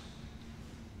sunrise.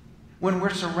 When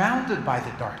we're surrounded by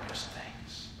the darkest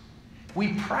things,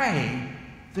 we pray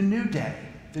the new day,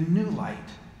 the new light,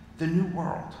 the new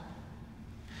world.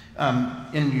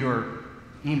 In your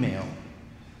email,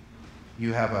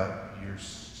 you have your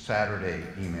Saturday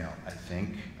email, I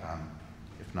think,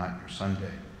 if not your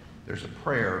Sunday. There's a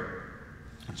prayer,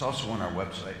 it's also on our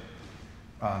website,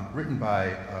 written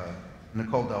by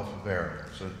Nicole Del Favero.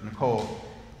 So Nicole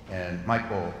and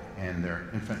Michael and their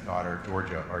infant daughter,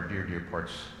 Georgia, are dear, dear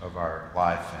parts of our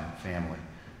life and family.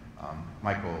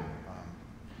 Michael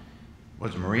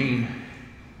was a Marine,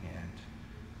 and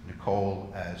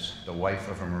Nicole, as the wife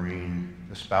of a Marine,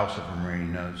 the spouse of a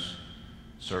Marine, knows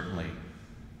certainly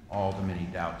all the many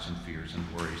doubts and fears and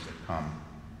worries that come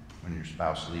when your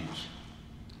spouse leaves,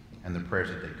 and the prayers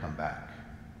that they come back.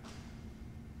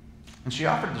 And she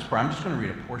offered this prayer. I'm just going to read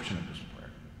a portion of this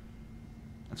prayer.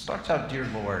 It starts out, "Dear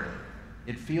Lord,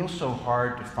 it feels so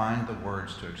hard to find the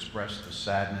words to express the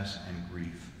sadness and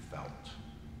grief felt.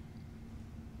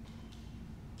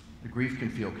 The grief can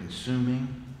feel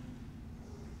consuming.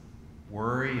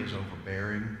 Worry is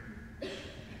overbearing.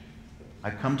 I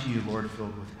come to you, Lord,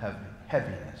 filled with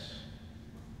heaviness."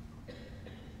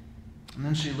 And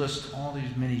then she lists all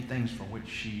these many things for which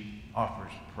she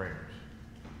offers prayers.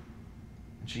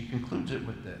 And she concludes it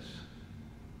with this: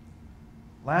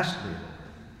 "Lastly, Lord,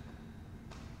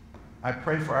 I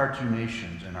pray for our two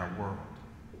nations and our world.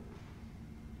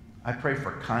 I pray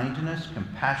for kindness,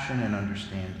 compassion, and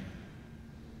understanding.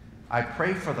 I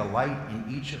pray for the light in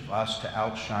each of us to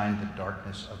outshine the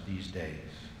darkness of these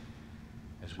days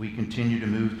as we continue to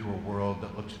move through a world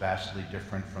that looks vastly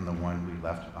different from the one we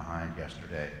left behind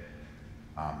yesterday.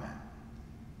 Amen.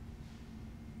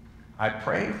 I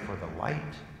pray for the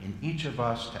light in each of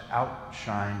us to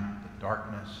outshine the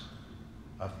darkness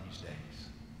of these days."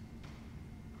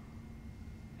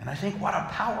 And I think what a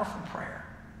powerful prayer,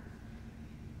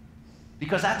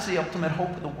 because that's the ultimate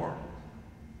hope of the world.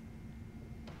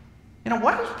 You know,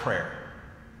 what is prayer?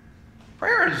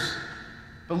 Prayer is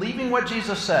believing what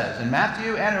Jesus says in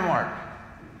Matthew and in Mark.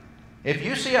 If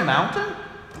you see a mountain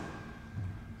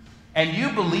and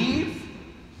you believe,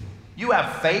 you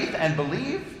have faith and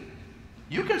believe,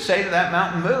 you can say to that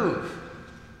mountain, "Move,"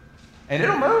 and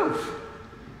it'll move.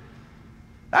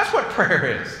 That's what prayer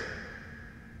is.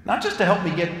 Not just to help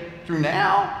me get through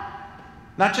now,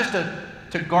 not just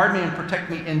to guard me and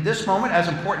protect me in this moment, as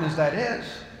important as that is,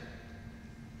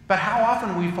 but how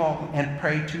often we fall and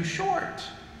pray too short.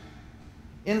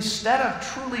 Instead of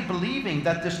truly believing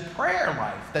that this prayer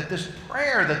life, that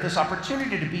this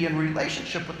opportunity to be in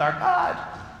relationship with our God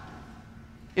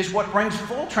is what brings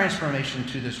full transformation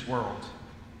to this world.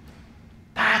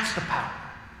 That's the power.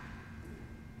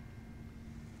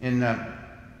 In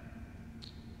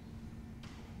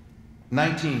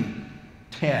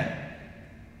 1910,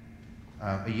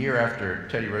 a year after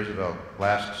Teddy Roosevelt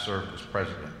last served as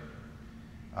president,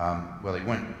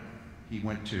 he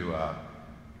went to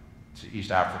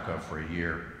East Africa for a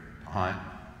year to hunt,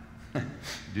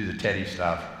 do the Teddy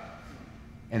stuff,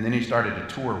 and then he started a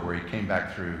tour where he came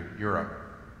back through Europe.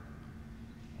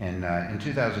 And in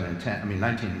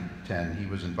 1910, he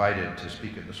was invited to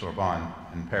speak at the Sorbonne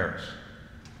in Paris.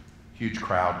 Huge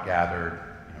crowd gathered,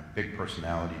 big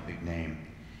personality, big name.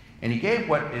 And he gave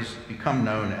what is become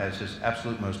known as his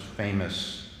absolute most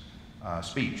famous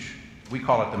speech. We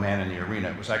call it the Man in the Arena.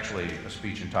 It was actually a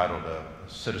speech entitled A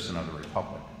Citizen of the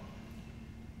Republic.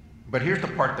 But here's the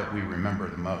part that we remember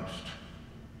the most.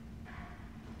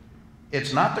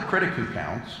 It's not the critic who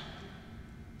counts,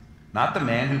 not the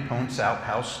man who points out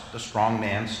how the strong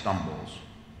man stumbles,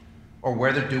 or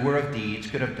where the doer of deeds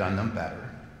could have done them better.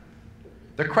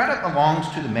 The credit belongs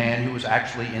to the man who was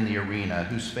actually in the arena,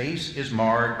 whose face is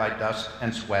marred by dust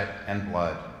and sweat and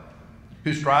blood,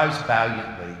 who strives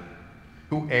valiantly,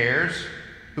 who errs,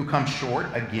 who comes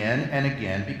short again and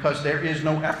again, because there is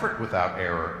no effort without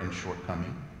error and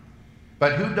shortcoming,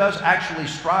 but who does actually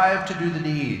strive to do the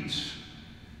deeds,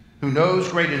 who knows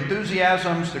great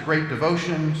enthusiasms, the great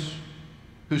devotions,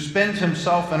 who spends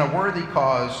himself in a worthy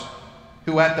cause,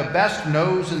 who at the best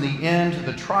knows in the end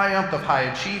the triumph of high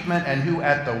achievement, and who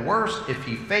at the worst, if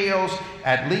he fails,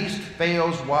 at least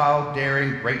fails while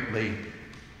daring greatly,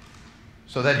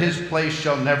 so that his place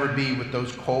shall never be with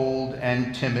those cold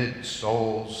and timid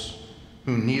souls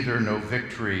who neither know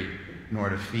victory nor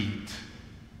defeat.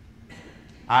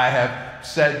 I have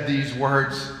said these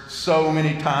words so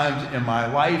many times in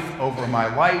my life, over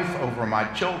my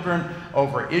children,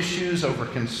 over issues, over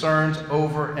concerns,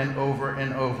 over and over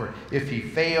and over. If he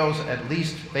fails, at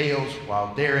least fails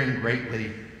while daring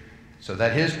greatly, so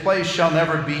that his place shall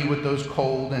never be with those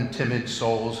cold and timid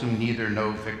souls who neither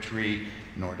know victory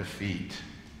nor defeat.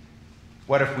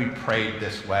 What if we prayed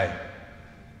this way?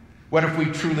 What if we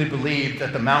truly believed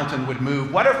that the mountain would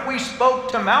move? What if we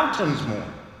spoke to mountains more?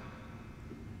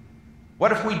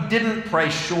 What if we didn't pray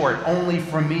short, only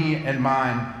for me and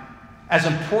mine? As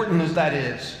important as that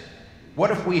is, what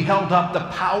if we held up the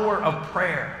power of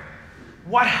prayer?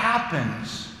 What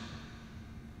happens?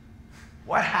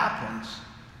 What happens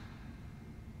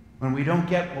when we don't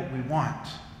get what we want,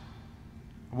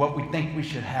 what we think we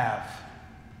should have?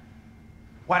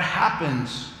 What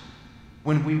happens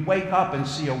when we wake up and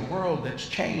see a world that's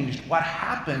changed? What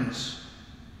happens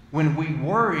when we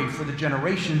worry for the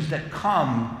generations that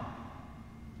come,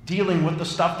 dealing with the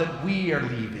stuff that we are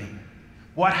leaving?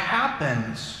 What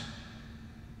happens?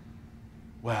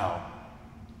 Well,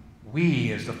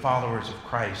 we as the followers of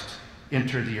Christ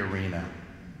enter the arena.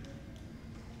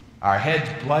 Our heads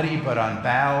bloody but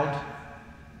unbowed,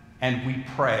 and we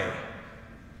pray,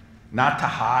 not to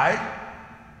hide,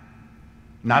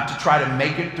 not to try to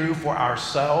make it through for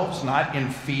ourselves, not in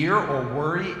fear or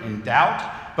worry and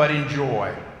doubt, but in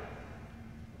joy,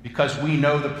 because we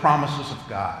know the promises of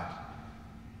God.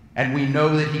 And we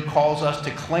know that he calls us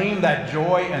to claim that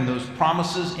joy and those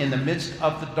promises in the midst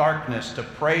of the darkness, to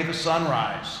pray the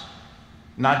sunrise,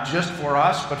 not just for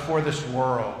us, but for this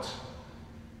world.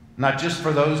 Not just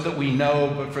for those that we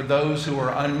know, but for those who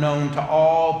are unknown to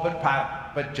all,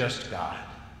 but just God.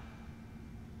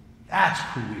 That's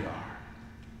who we are.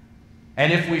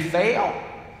 And if we fail,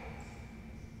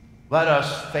 let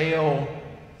us fail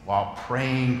while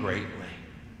praying greatly,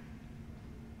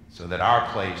 so that our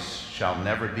place shall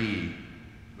never be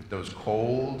with those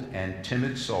cold and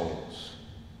timid souls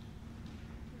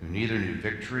who neither knew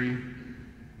victory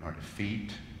nor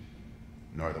defeat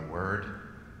nor the word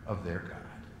of their God.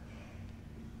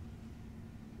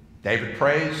 David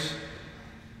prays.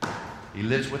 He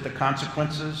lives with the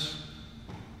consequences.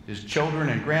 His children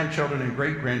and grandchildren and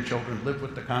great-grandchildren live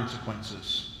with the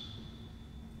consequences.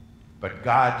 But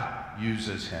God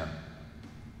uses him.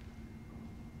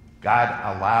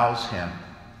 God allows him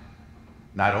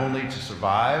not only to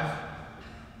survive,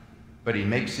 but he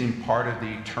makes him part of the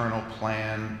eternal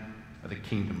plan of the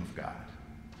kingdom of God.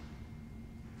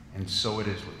 And so it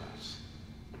is with us.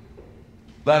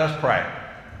 Let us pray.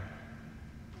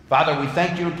 Father, we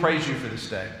thank you and praise you for this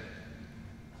day.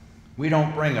 We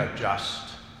don't bring a just.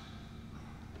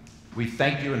 We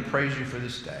thank you and praise you for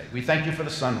this day. We thank you for the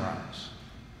sunrise.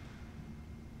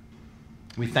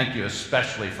 We thank you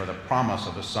especially for the promise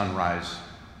of a sunrise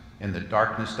in the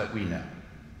darkness that we know.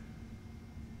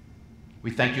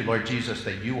 We thank you, Lord Jesus,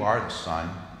 that you are the sun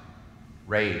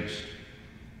raised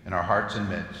in our hearts and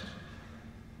midst.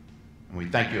 And we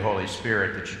thank you, Holy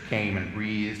Spirit, that you came and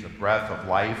breathed the breath of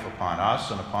life upon us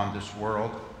and upon this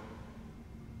world.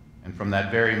 And from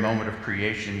that very moment of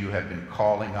creation, you have been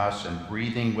calling us and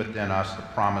breathing within us the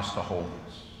promise to wholeness.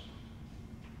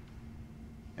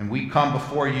 And we come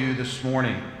before you this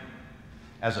morning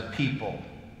as a people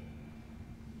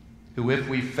who, if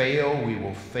we fail, we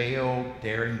will fail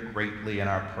daring greatly in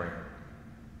our prayer,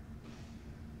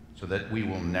 so that we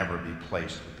will never be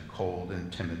placed with the cold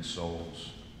and timid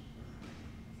souls.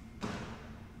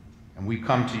 And we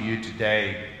come to you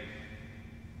today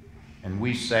and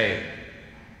we say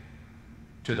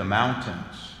to the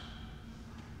mountains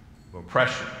of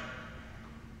oppression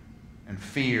and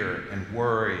fear and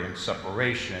worry and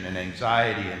separation and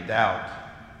anxiety and doubt,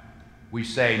 we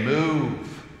say,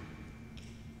 move.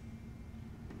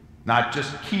 Not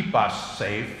just keep us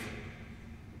safe,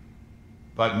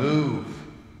 but move.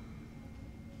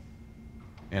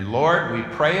 And Lord, we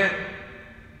pray it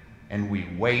and we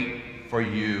wait for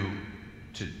you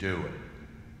to do it.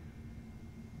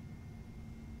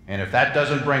 And if that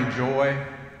doesn't bring joy,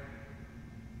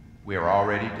 we are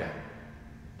already dead.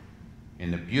 In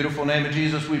the beautiful name of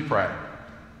Jesus we pray.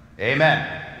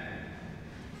 Amen.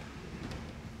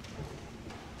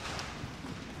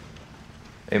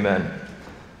 Amen.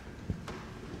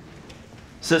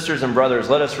 Sisters and brothers,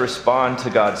 let us respond to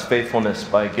God's faithfulness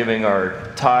by giving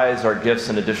our tithes, our gifts,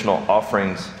 and additional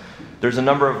offerings. There's a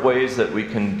number of ways that we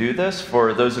can do this.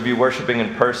 For those of you worshiping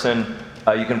in person,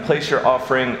 you can place your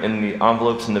offering in the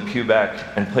envelopes in the pew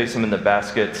back and place them in the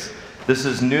baskets. This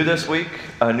is new this week,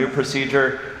 a new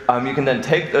procedure. You can then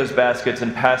take those baskets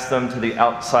and pass them to the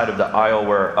outside of the aisle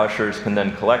where ushers can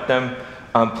then collect them.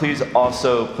 Please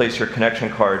also place your connection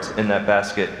cards in that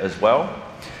basket as well.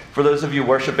 For those of you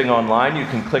worshiping online, you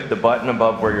can click the button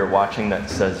above where you're watching that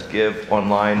says Give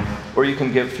Online, or you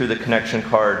can give through the connection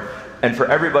card. And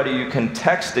for everybody, you can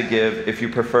text to give if you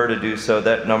prefer to do so.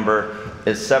 That number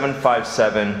is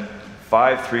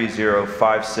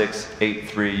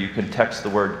 757-530-5683. You can text the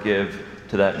word give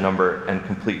to that number and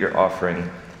complete your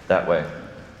offering that way.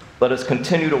 Let us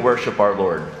continue to worship our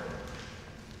Lord.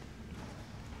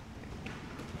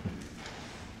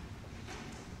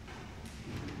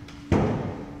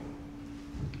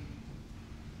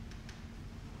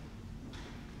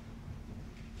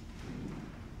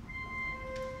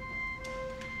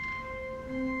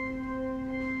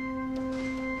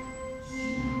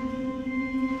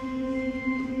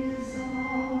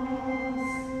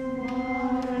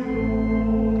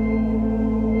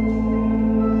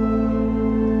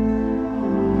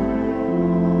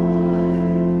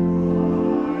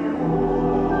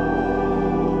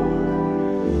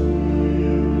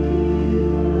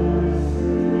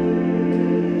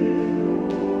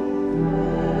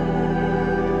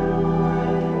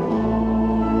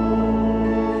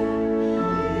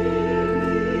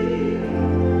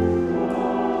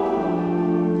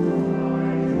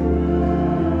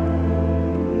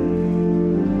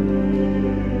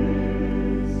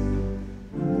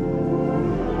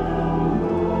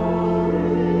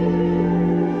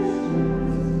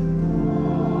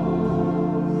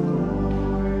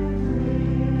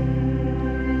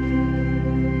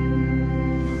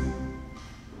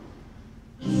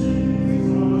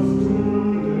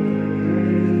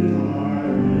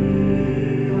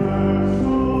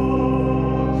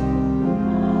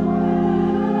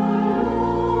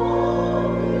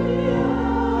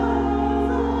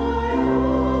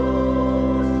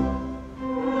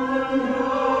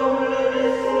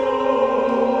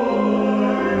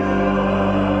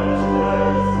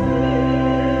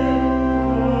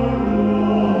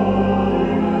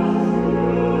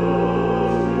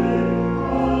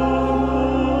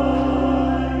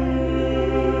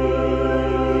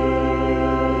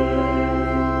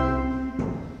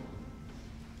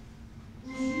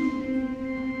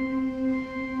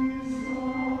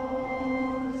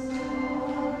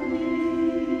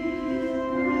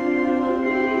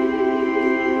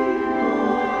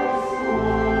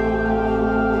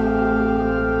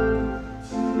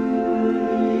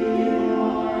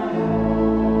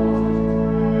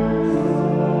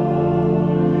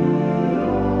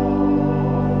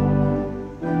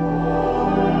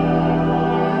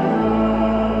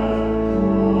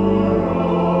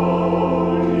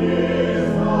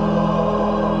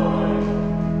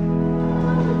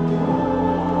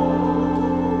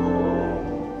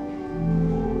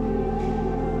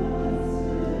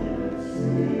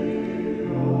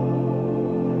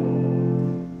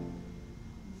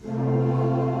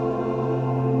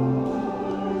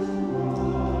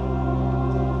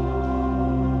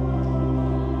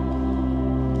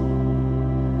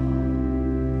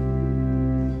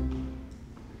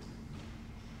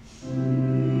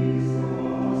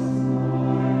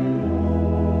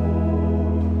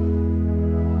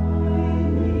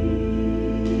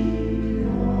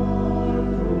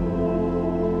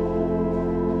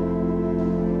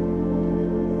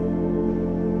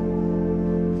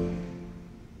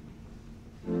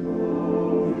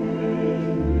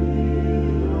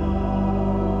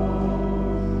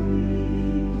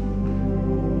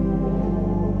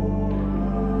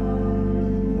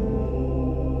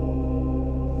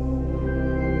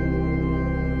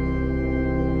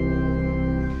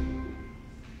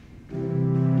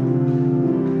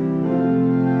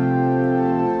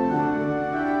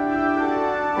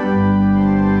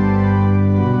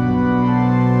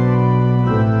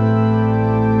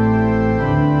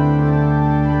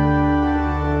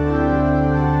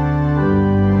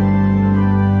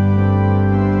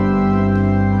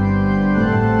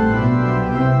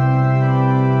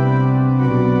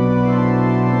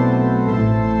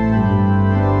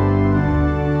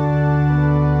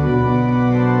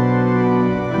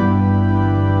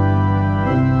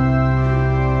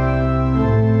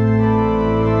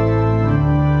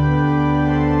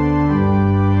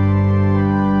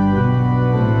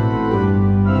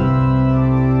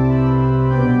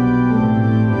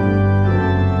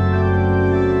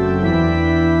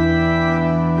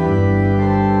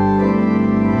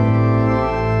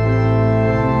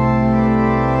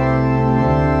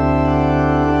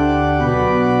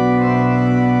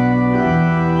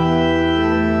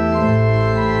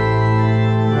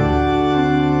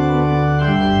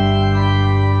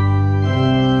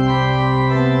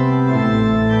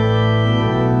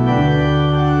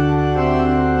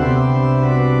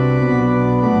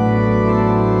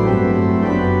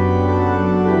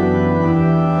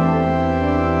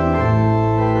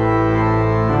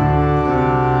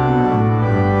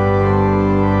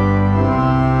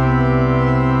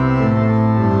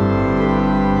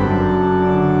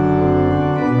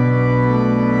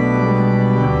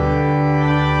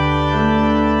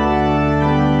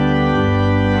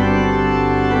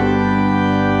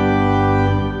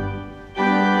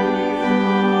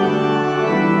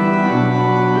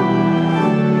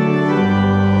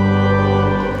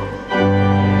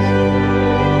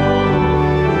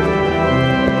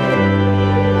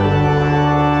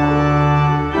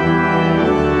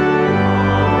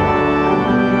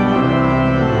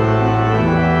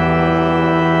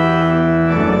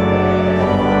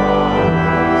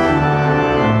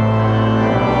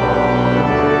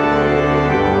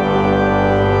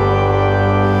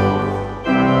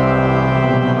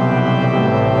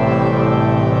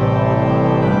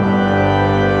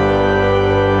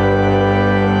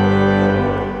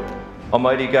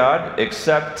 Almighty God,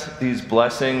 accept these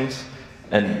blessings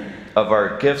and of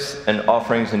our gifts and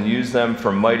offerings and use them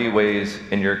for mighty ways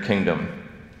in your kingdom.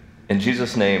 In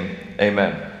Jesus' name,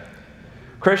 amen.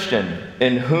 Christian,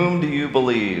 in whom do you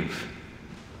believe?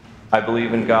 I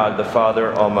believe in God, the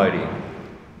Father Almighty,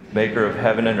 maker of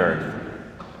heaven and earth,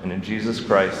 and in Jesus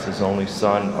Christ, his only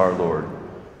Son, our Lord,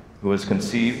 who was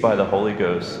conceived by the Holy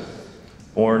Ghost,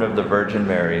 born of the Virgin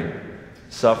Mary,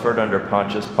 suffered under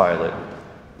Pontius Pilate,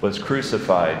 was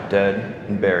crucified, dead,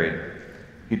 and buried.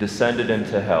 He descended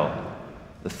into hell.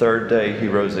 The third day he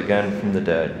rose again from the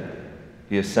dead.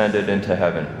 He ascended into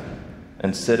heaven,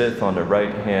 and sitteth on the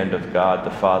right hand of God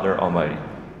the Father Almighty.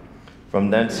 From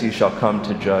thence he shall come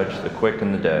to judge the quick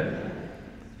and the dead.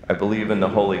 I believe in the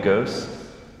Holy Ghost,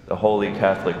 the Holy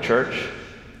Catholic Church,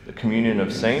 the communion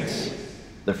of saints,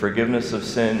 the forgiveness of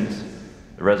sins,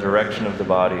 the resurrection of the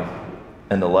body,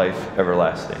 and the life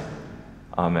everlasting.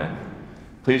 Amen.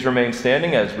 Please remain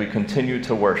standing as we continue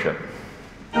to worship.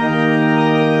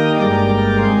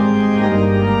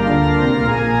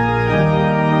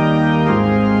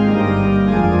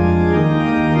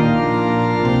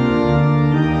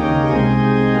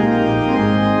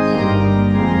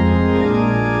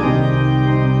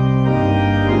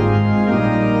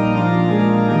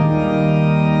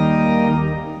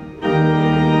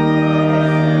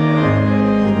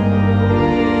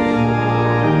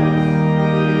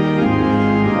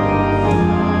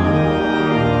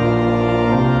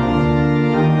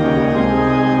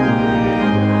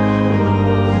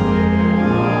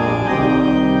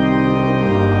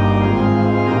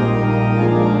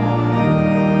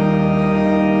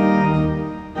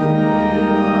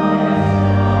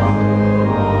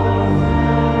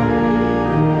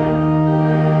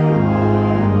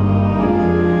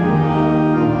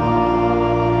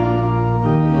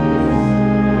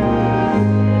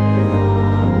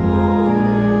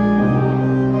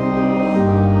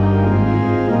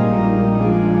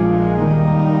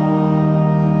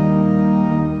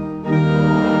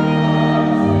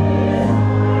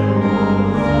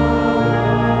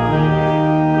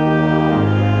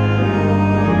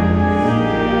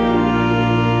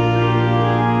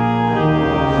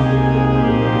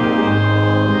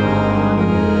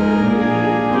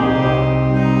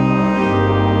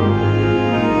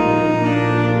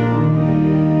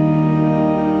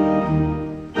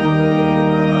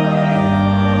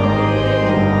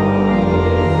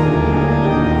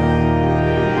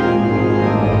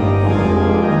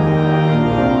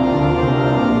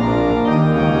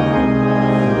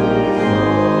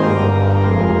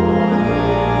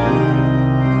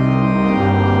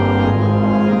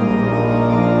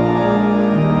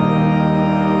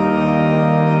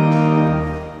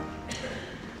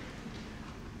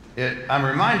 I'm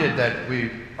reminded that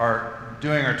we are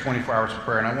doing our 24 hours of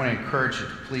prayer, and I want to encourage you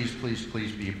to please, please,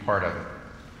 please be a part of it.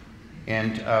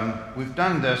 And we've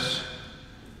done this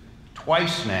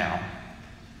twice now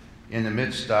in the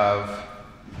midst of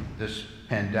this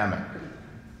pandemic.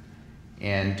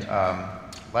 And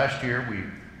last year we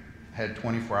had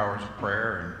 24 hours of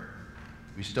prayer,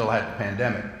 and we still had the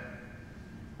pandemic.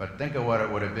 But think of what it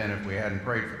would have been if we hadn't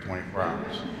prayed for 24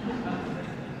 hours.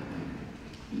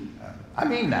 I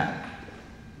mean that.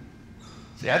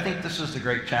 See, I think this is the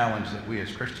great challenge that we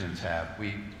as Christians have.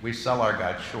 We sell our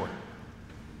God short.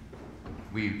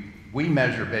 We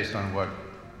measure based on what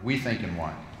we think and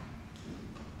want.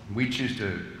 We choose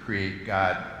to create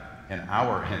God in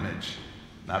our image,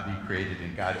 not be created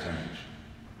in God's image.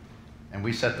 And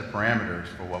we set the parameters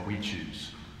for what we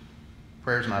choose.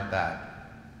 Prayer's not that.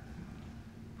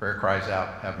 Prayer cries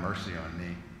out, have mercy on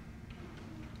me.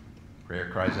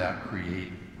 Prayer cries out,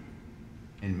 create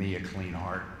in me a clean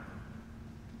heart.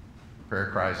 Prayer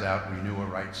cries out, renew a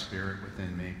right spirit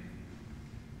within me.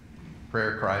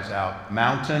 Prayer cries out,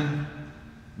 mountain,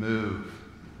 move.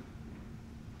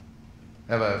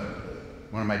 I have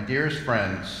one of my dearest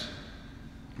friends,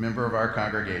 a member of our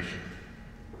congregation.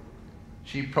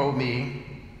 She told me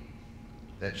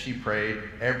that she prayed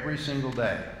every single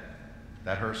day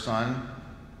that her son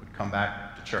would come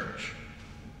back to church.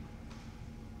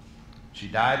 She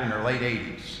died in her late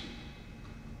 80s,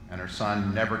 and her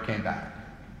son never came back.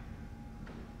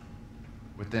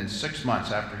 Within 6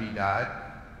 months after he died,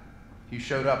 he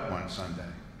showed up one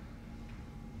Sunday,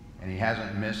 and he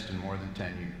hasn't missed in more than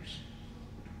 10 years.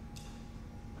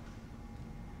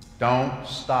 Don't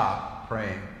stop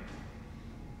praying.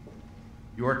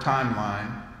 Your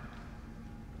timeline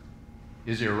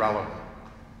is irrelevant.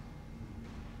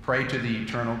 Pray to the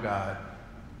eternal God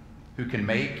who can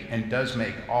make and does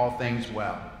make all things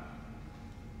well.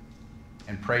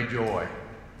 And pray joy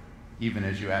even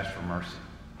as you ask for mercy.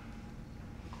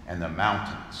 And the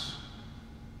mountains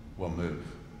will move.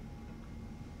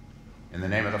 In the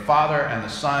name of the Father, and the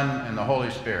Son, and the Holy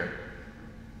Spirit,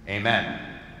 amen.